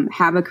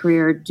have a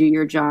career, do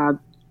your job,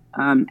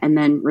 and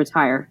then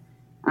retire.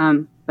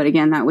 But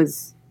again,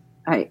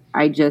 I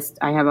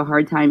have a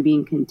hard time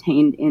being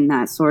contained in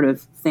that sort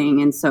of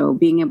thing. And so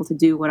being able to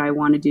do what I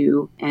want to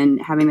do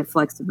and having the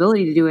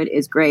flexibility to do it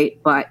is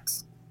great.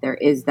 But there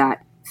is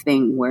that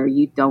thing where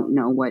you don't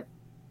know what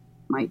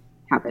might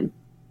happen.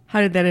 How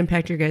did that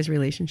impact your guys'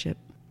 relationship?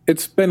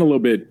 It's been a little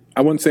bit,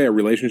 I wouldn't say our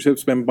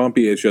relationship's been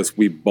bumpy. It's just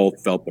we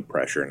both felt the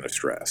pressure and the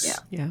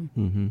stress. Yeah.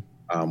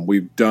 Mm-hmm.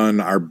 We've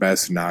done our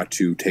best not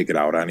to take it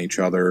out on each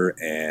other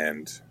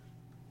and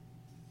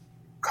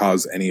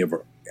cause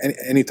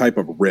any type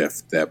of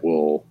rift that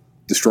will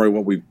destroy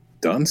what we've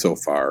done so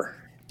far.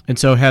 And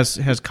so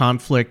has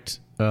conflict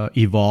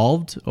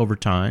evolved over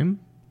time?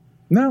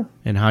 No.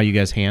 And how you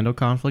guys handle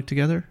conflict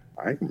together?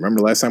 I can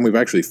remember last time we've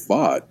actually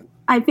fought.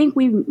 I think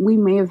we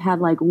may have had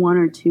like one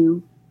or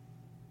two,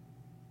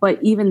 but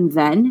even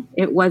then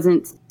it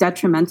wasn't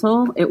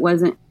detrimental. It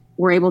wasn't,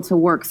 we're able to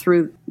work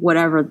through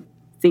whatever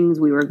things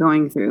we were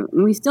going through.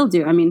 And we still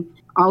do. I mean,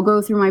 I'll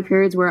go through my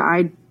periods where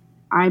I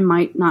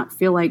might not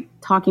feel like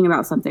talking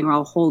about something, or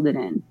I'll hold it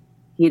in.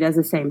 He does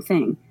the same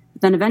thing.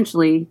 But then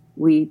eventually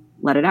we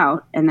let it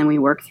out, and then we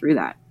work through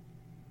that.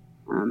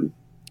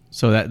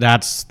 So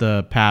that's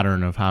the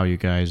pattern of how you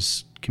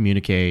guys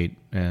communicate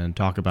and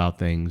talk about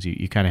things.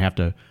 You kind of have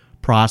to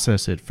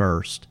process it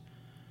first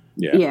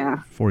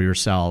Yeah. for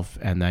yourself,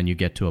 and then you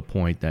get to a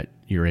point that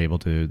you're able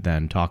to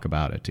then talk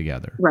about it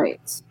together.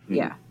 Right.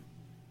 Yeah.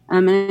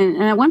 And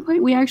at one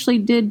point we actually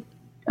did,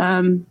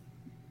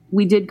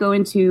 we did go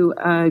into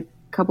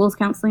couples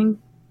counseling.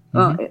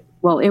 Mm-hmm.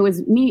 Well, it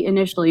was me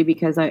initially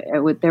because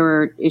there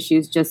were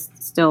issues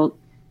just still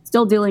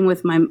dealing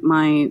with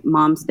my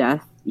mom's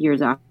death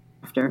years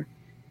after,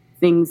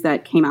 things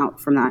that came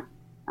out from that.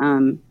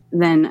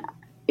 Then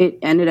it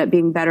ended up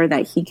being better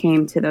that he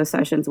came to those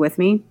sessions with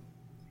me.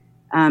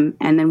 And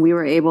then we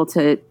were able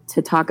to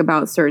talk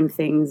about certain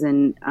things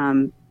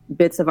and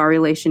bits of our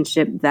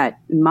relationship that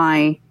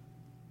my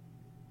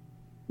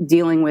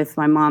dealing with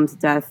my mom's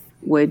death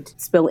would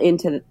spill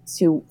into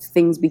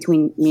things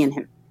between me and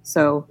him.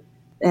 So,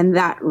 and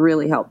that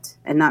really helped,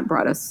 and that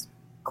brought us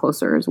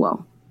closer as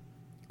well.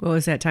 What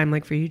was that time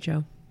like for you,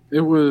 Joe?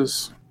 It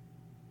was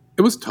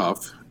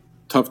tough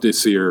to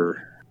see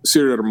her at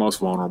her most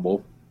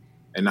vulnerable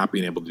and not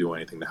being able to do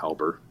anything to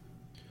help her.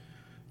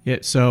 Yeah.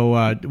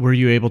 So were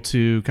you able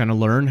to kind of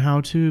learn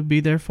how to be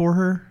there for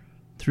her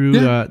through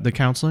the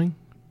counseling?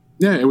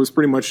 Yeah, it was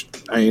pretty much,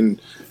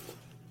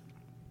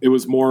 it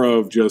was more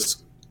of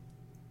just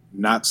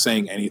not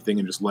saying anything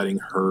and just letting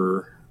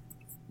her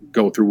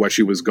go through what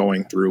she was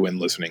going through and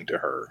listening to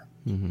her.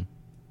 Mm-hmm.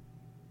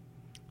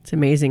 It's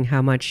amazing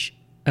how much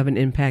of an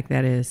impact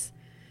that is.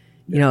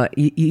 You know,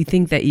 you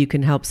think that you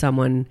can help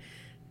someone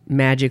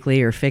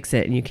magically or fix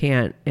it, and you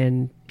can't.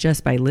 And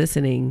just by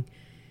listening,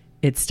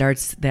 it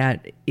starts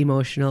that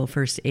emotional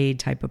first aid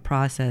type of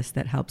process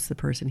that helps the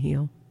person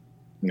heal.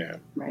 Yeah.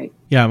 Right.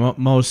 Yeah.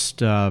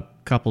 Most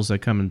couples that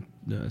come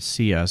and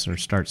see us or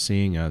start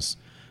seeing us,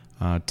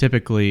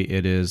 typically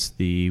it is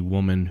the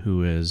woman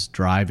who is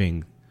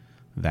driving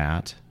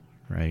that,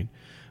 right?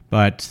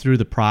 But through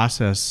the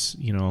process,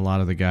 you know, a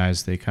lot of the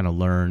guys, they kind of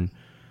learn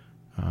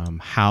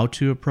how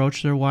to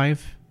approach their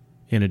wife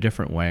in a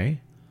different way,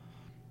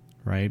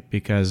 right?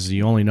 Because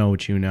you only know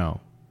what you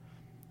know,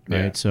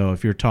 right? Yeah. So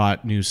if you're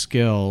taught new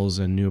skills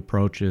and new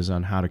approaches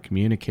on how to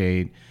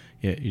communicate,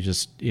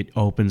 it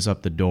opens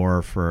up the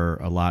door for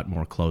a lot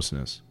more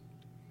closeness.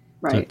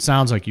 Right. So it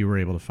sounds like you were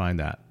able to find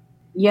that.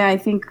 Yeah, I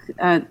think,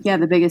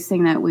 the biggest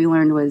thing that we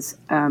learned was,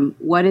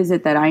 what is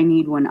it that I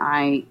need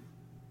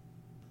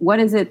what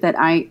is it that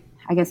I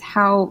guess,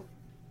 how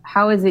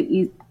is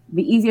it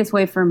the easiest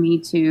way for me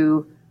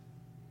to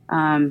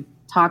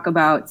talk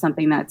about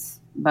something that's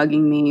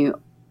bugging me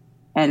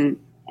and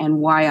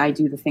why I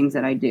do the things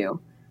that I do?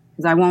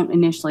 Because I won't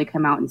initially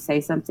come out and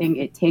say something.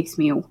 It takes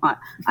me a while.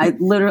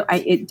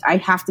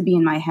 I have to be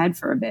in my head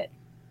for a bit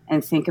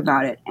and think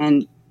about it.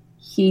 And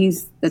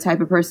he's the type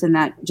of person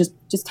that just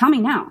tell me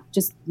now,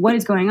 just what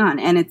is going on.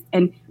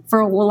 And for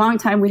a long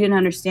time, we didn't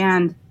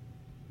understand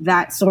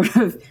that sort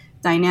of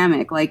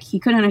dynamic. Like, he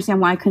couldn't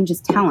understand why I couldn't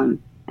just tell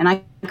him. And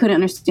I couldn't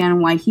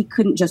understand why he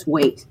couldn't just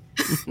wait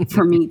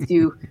for me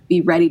to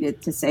be ready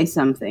to say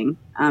something.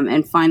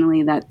 And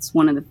finally, that's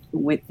one of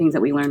the things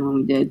that we learned when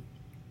we did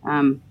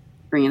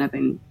bring it up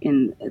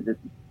in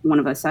one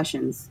of our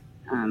sessions.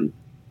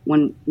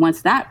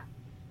 Once that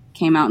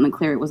came out in the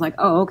clear, it was like,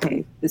 oh,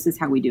 okay, this is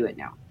how we do it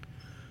now.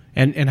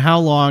 And how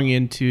long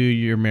into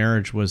your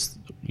marriage was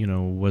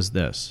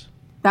this?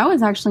 That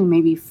was actually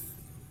maybe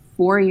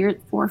 4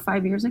 or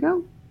 5 years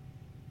ago.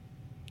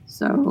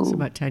 So It's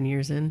about 10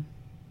 years in.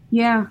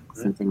 Yeah,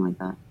 something like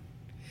that.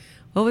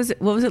 What was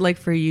it like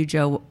for you,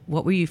 Joe?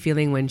 What were you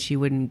feeling when she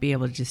wouldn't be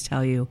able to just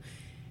tell you?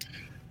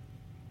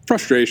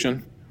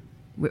 Frustration.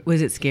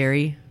 Was it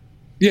scary?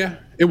 Yeah,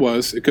 it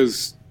was,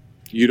 because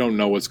you don't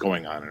know what's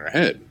going on in her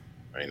head.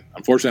 I mean,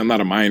 unfortunately, I'm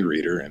not a mind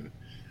reader, and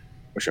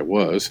wish I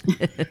was.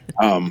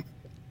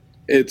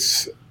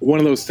 It's one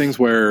of those things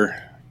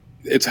where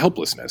it's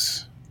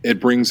helplessness. It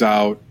brings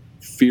out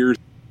fears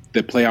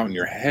that play out in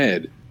your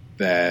head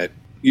that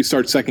you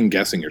start second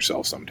guessing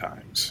yourself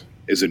sometimes.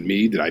 Is it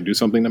me? Did I do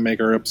something to make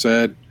her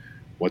upset?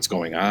 What's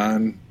going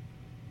on?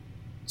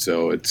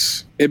 So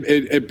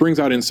it brings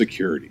out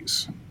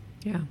insecurities.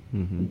 Yeah.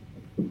 Mm-hmm.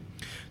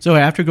 So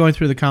after going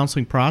through the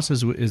counseling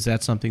process, is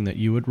that something that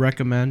you would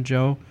recommend,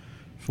 Joe?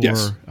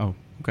 Yes. Oh,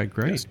 okay,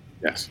 great.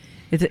 Yes.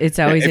 It's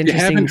always if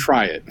interesting. you haven't,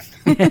 try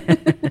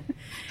it.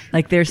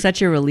 Like, there's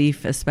such a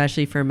relief,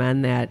 especially for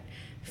men that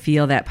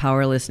feel that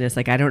powerlessness.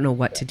 Like, I don't know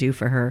what to do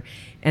for her.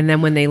 And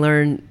then when they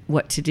learn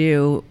what to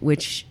do,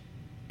 which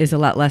is a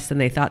lot less than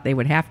they thought they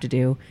would have to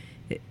do,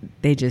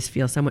 they just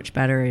feel so much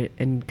better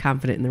and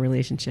confident in the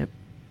relationship.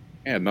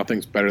 Yeah,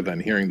 nothing's better than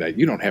hearing that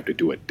you don't have to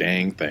do a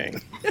dang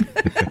thing.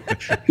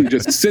 You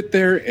just sit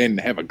there and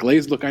have a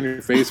glazed look on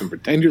your face and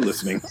pretend you're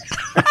listening.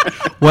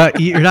 Well,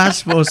 you're not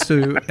supposed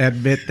to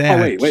admit that.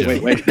 Oh,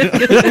 wait.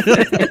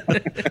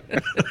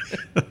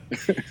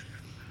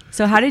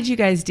 So how did you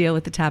guys deal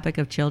with the topic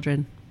of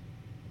children?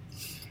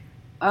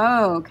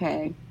 Oh,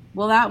 okay.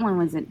 Well,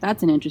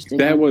 that's an interesting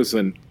That one. was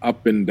an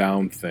up and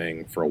down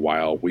thing for a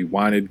while. We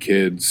wanted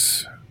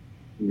kids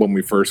when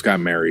we first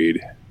got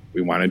married.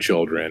 We wanted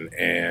children,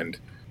 and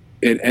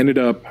it ended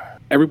up,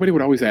 everybody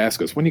would always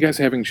ask us, when are you guys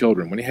having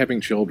children? When are you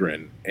having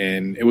children?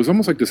 And it was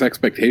almost like this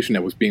expectation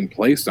that was being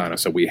placed on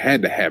us that we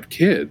had to have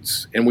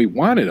kids, and we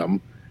wanted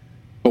them,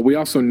 but we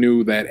also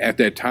knew that at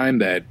that time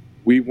that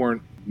we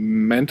weren't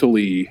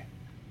mentally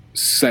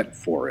set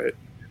for it.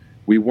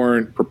 We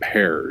weren't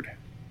prepared.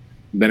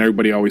 Then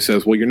everybody always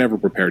says, well, you're never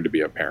prepared to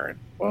be a parent.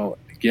 Well,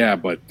 yeah,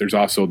 but there's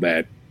also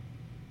that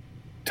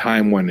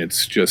time when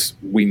it's just,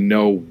 we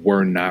know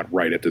we're not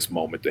right at this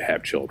moment to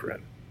have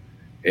children.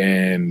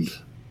 And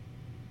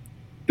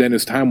then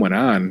as time went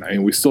on, I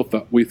mean, we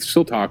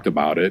still talked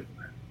about it.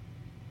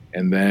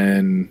 And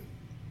then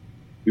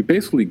we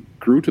basically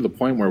grew to the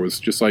point where it was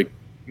just like,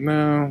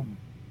 no,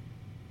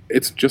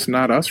 it's just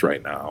not us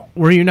right now.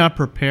 Were you not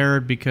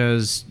prepared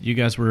because you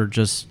guys were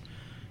just,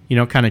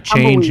 kind of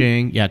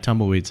changing? Yeah,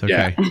 tumbleweeds.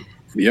 Okay. Yeah.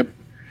 Yep.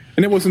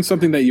 And it wasn't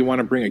something that you want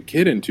to bring a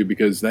kid into,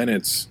 because then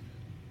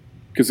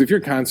because if you're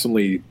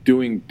constantly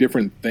doing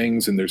different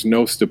things and there's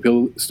no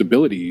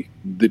stability,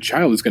 the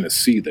child is going to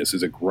see this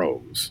as it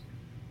grows.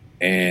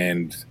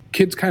 And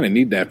kids kind of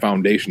need that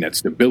foundation, that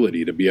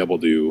stability, to be able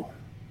to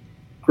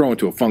grow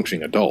into a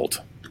functioning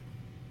adult.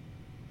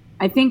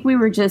 I think we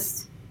were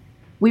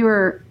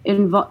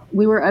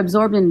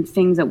absorbed in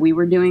things that we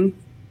were doing.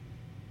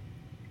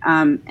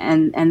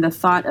 And the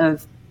thought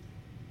of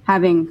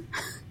having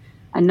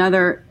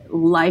another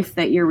life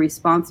that you're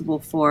responsible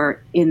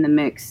for in the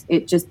mix,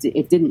 it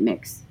didn't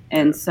mix.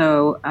 And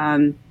so,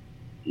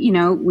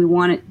 we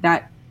wanted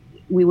that,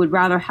 we would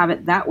rather have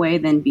it that way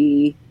than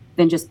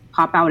just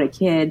pop out a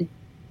kid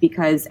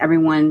because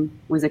everyone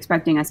was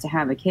expecting us to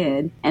have a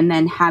kid, and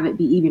then have it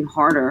be even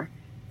harder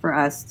for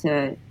us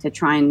to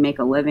try and make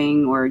a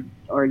living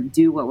or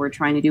do what we're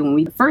trying to do.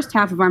 When the first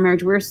half of our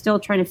marriage, we were still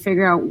trying to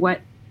figure out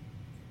what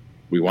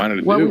we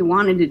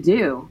wanted to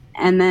do.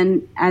 And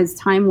then as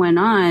time went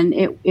on,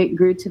 it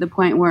grew to the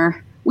point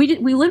where we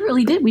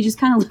literally did. We just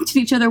kind of looked at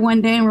each other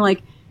one day and we're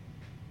like,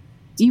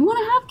 do you want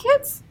to have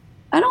kids?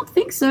 I don't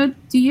think so.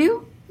 Do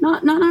you?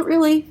 Not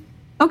really.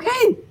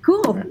 Okay,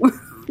 cool.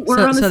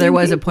 So there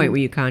was a point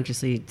where you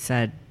consciously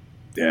said,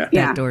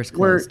 that door's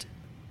closed.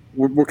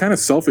 We're kind of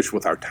selfish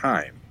with our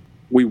time.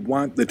 We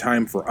want the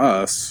time for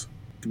us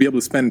to be able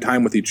to spend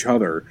time with each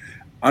other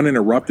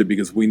uninterrupted,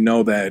 because we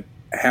know that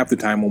half the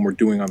time when we're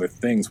doing other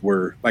things,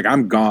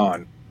 I'm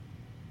gone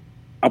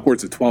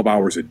upwards of 12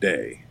 hours a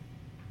day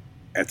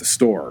at the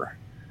store.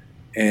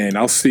 And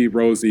I'll see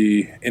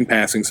Rosie in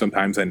passing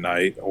sometimes at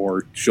night,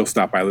 or she'll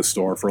stop by the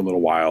store for a little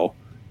while.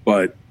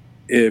 But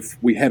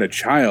if we had a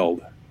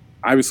child,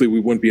 obviously we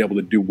wouldn't be able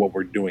to do what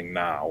we're doing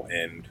now.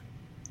 And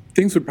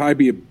things would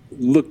probably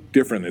look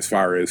different as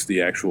far as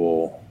the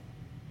actual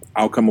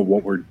outcome of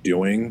what we're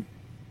doing.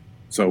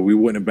 So we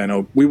wouldn't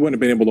have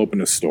been able to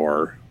open a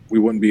store. We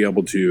wouldn't be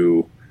able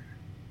to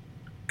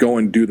go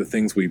and do the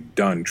things we've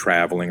done,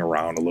 traveling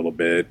around a little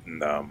bit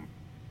and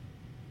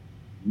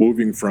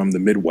moving from the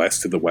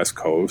Midwest to the West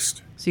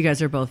Coast. So you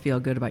guys are both feel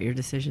good about your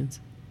decisions?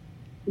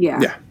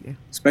 Yeah.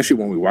 Especially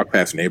when we walk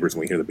past neighbors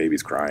and we hear the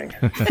babies crying.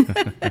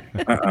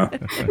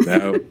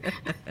 No.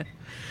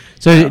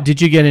 So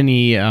did you get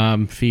any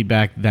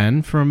feedback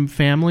then from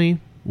family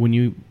when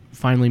you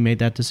finally made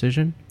that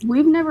decision?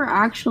 We've never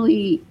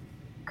actually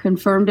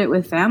confirmed it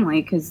with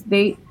family, because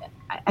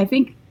I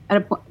think at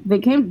a point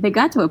they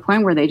got to a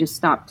point where they just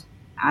stopped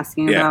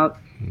asking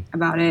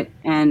about it.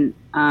 And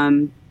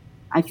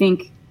I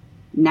think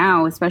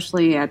now,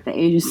 especially at the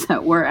ages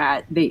that we're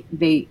at,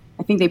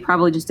 I think they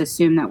probably just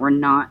assume that we're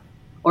not,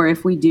 or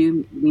if we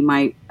do, we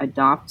might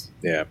adopt.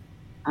 Yeah.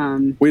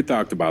 We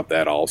talked about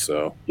that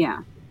also.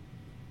 Yeah.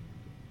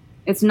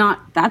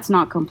 That's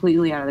not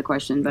completely out of the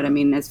question, but I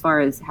mean, as far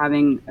as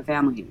having a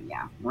family,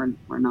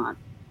 we're not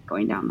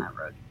going down that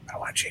road. I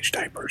want to change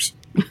diapers.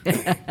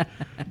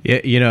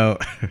 Yeah,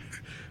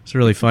 it's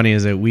really funny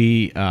is that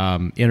we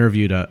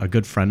interviewed a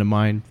good friend of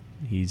mine.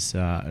 He's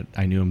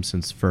I knew him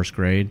since first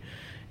grade,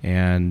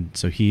 and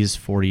so he's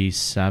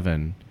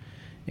 47,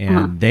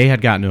 and they had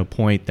gotten to a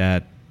point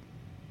that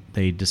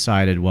they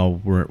decided,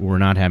 well, we're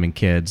not having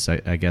kids.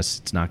 I guess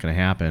it's not going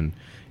to happen,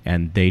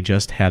 and they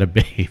just had a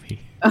baby.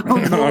 Oh,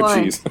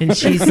 boy. Geez. And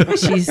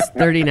she's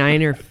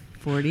 39 or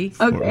 40.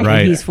 Okay. Right.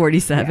 And he's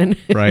 47.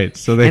 Right.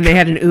 So they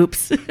had an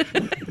oops.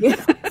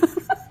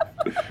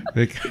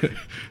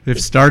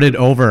 They've started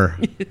over,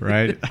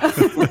 right?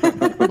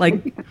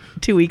 Like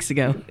 2 weeks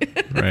ago.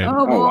 Right.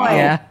 Oh, boy.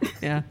 Wow.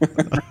 Yeah.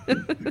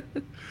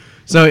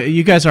 So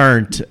you guys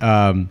aren't.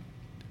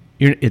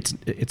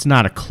 It's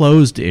not a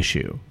closed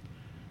issue,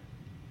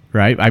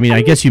 right? I mean,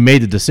 I guess you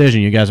made the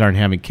decision. You guys aren't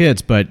having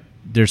kids, but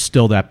there's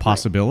still that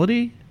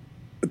possibility?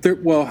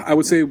 Well, I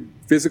would say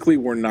physically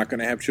we're not going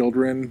to have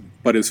children,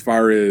 but as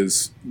far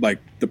as like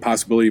the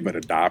possibility of an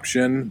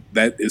adoption,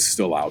 that is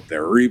still out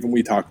there. Or even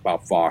we talk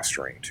about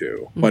fostering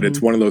too. Mm-hmm. But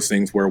it's one of those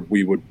things where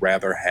we would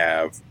rather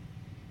have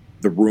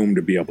the room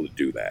to be able to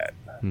do that.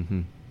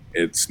 Mm-hmm.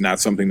 It's not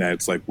something that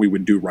it's like we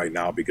would do right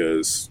now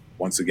because,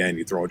 once again,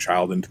 you throw a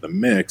child into the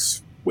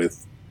mix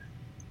with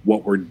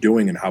what we're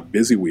doing and how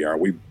busy we are.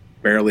 We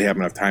barely have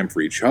enough time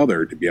for each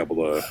other to be able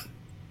to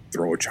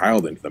throw a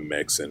child into the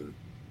mix, and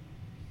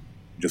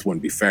it just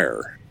wouldn't be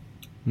fair.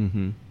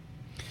 Mm-hmm.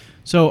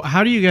 So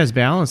how do you guys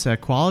balance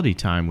that quality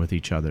time with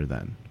each other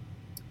then?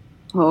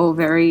 Oh,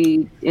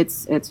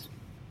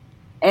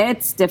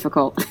 it's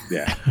difficult.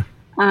 Yeah.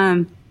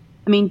 I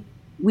mean,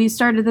 we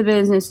started the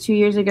business 2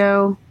 years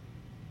ago,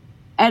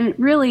 and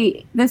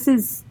really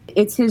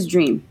it's his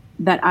dream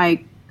that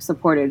I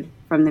supported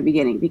from the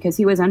beginning because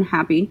he was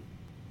unhappy,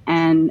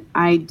 and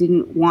I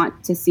didn't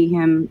want to see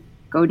him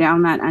go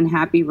down that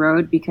unhappy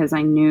road because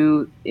I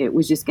knew it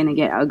was just going to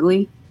get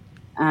ugly.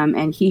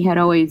 And he had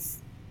always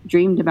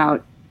dreamed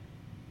about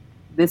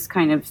this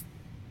kind of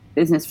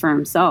business for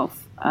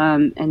himself.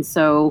 And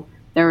so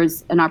there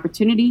was an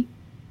opportunity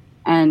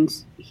and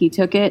he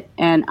took it,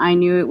 and I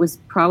knew it was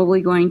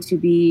probably going to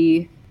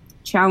be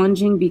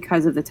challenging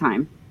because of the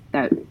time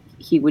that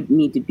he would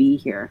need to be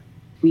here.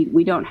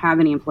 We don't have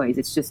any employees.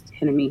 It's just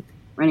him and me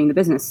running the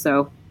business.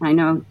 So I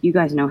know you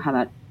guys know how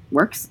that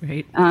works.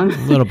 Right. A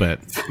little bit.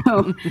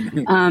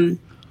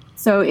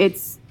 So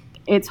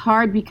it's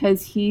hard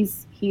because he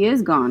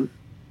is gone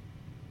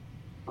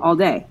all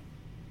day.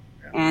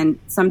 And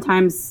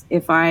sometimes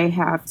if I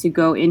have to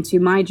go into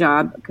my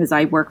job, because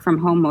I work from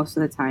home most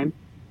of the time,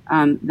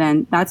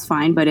 then that's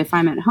fine. But if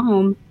I'm at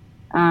home,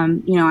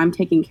 I'm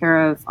taking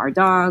care of our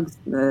dogs,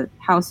 the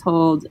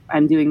household,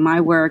 I'm doing my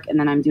work, and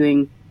then I'm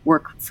doing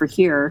work for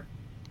here.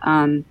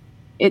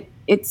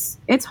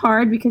 It's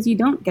hard because you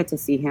don't get to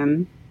see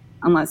him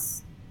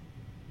unless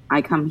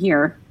I come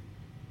here.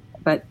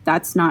 But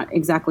that's not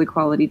exactly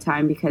quality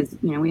time because,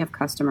 we have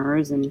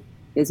customers and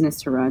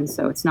business to run.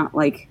 So it's not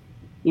like,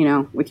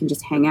 we can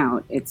just hang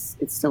out. It's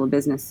still a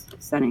business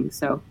setting.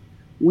 So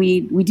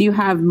we do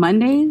have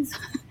Mondays.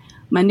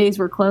 Mondays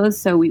we're closed.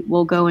 So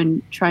we'll go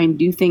and try and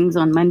do things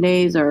on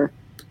Mondays or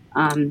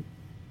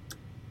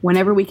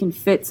whenever we can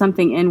fit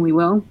something in, we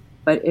will.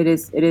 But it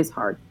is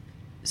hard.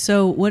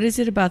 So what is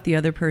it about the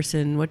other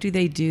person? What do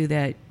they do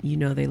that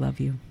they love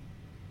you?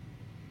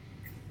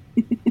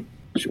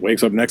 She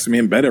wakes up next to me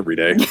in bed every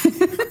day.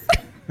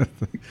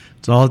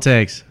 That's all it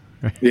takes.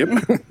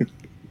 Yep.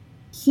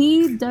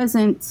 He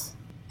doesn't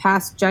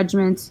pass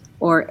judgment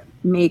or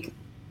make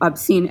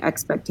obscene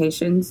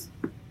expectations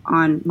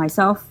on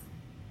myself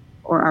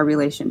or our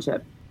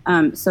relationship.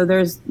 So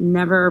there's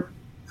never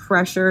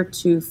pressure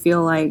to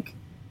feel like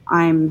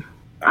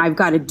I've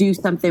got to do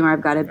something or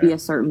I've got to be a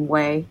certain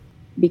way,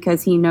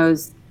 because he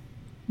knows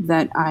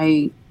that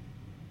I'm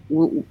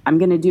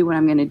going to do what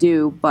I'm going to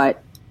do,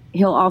 but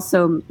he'll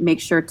also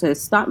make sure to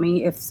stop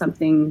me if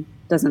something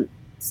doesn't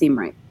seem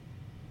right.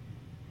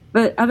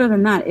 But other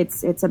than that,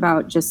 it's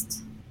about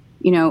just,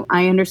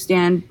 I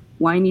understand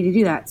why I need to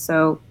do that,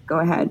 so go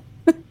ahead,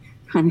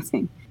 kind of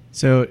thing.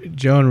 So,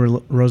 Joe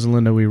and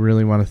Rosalinda, we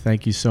really want to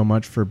thank you so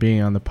much for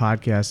being on the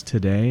podcast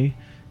today.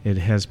 It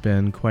has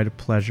been quite a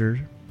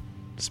pleasure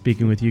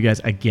speaking with you guys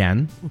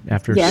again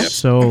after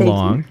so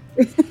long.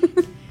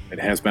 It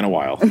has been a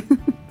while.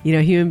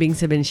 Human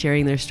beings have been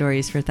sharing their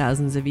stories for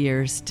thousands of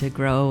years to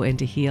grow and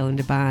to heal and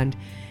to bond.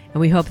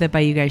 And we hope that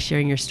by you guys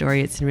sharing your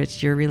story, it's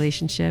enriched your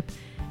relationship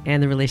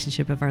and the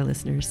relationship of our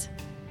listeners.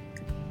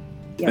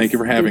 Yes. Thank you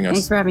for having us.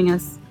 Thanks for having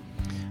us.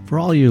 For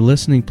all you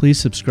listening, please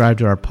subscribe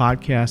to our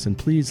podcast and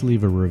please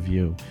leave a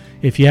review.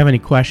 If you have any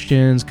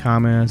questions,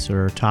 comments,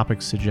 or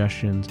topic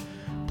suggestions,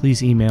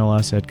 please email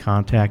us at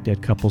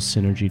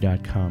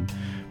contact@couplesynergy.com.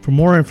 For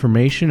more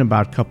information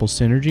about Couple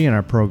Synergy and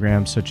our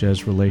programs such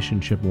as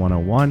Relationship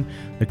 101,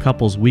 the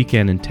Couples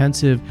Weekend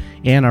Intensive,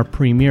 and our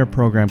premier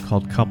program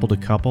called Couple to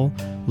Couple,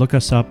 look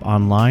us up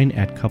online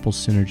at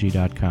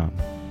couplesynergy.com.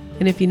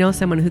 And if you know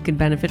someone who could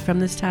benefit from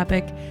this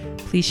topic,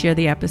 please share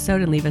the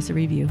episode and leave us a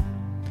review.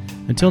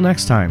 Until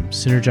next time,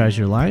 synergize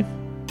your life,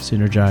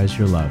 synergize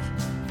your love.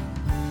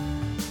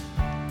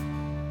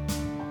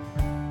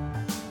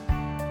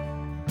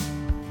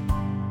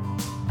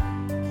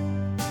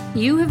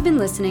 You have been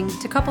listening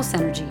to Couple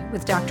Synergy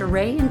with Dr.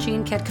 Ray and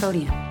Jean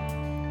Ketkodian.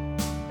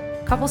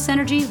 Couple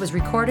Synergy was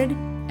recorded,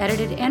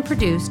 edited, and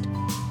produced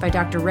by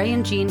Dr. Ray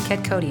and Jean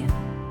Ketkodian.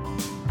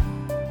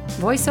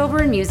 Voiceover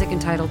and music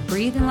entitled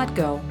Breathe and Let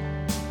Go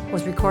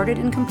was recorded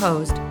and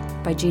composed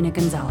by Gina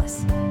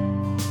Gonzalez.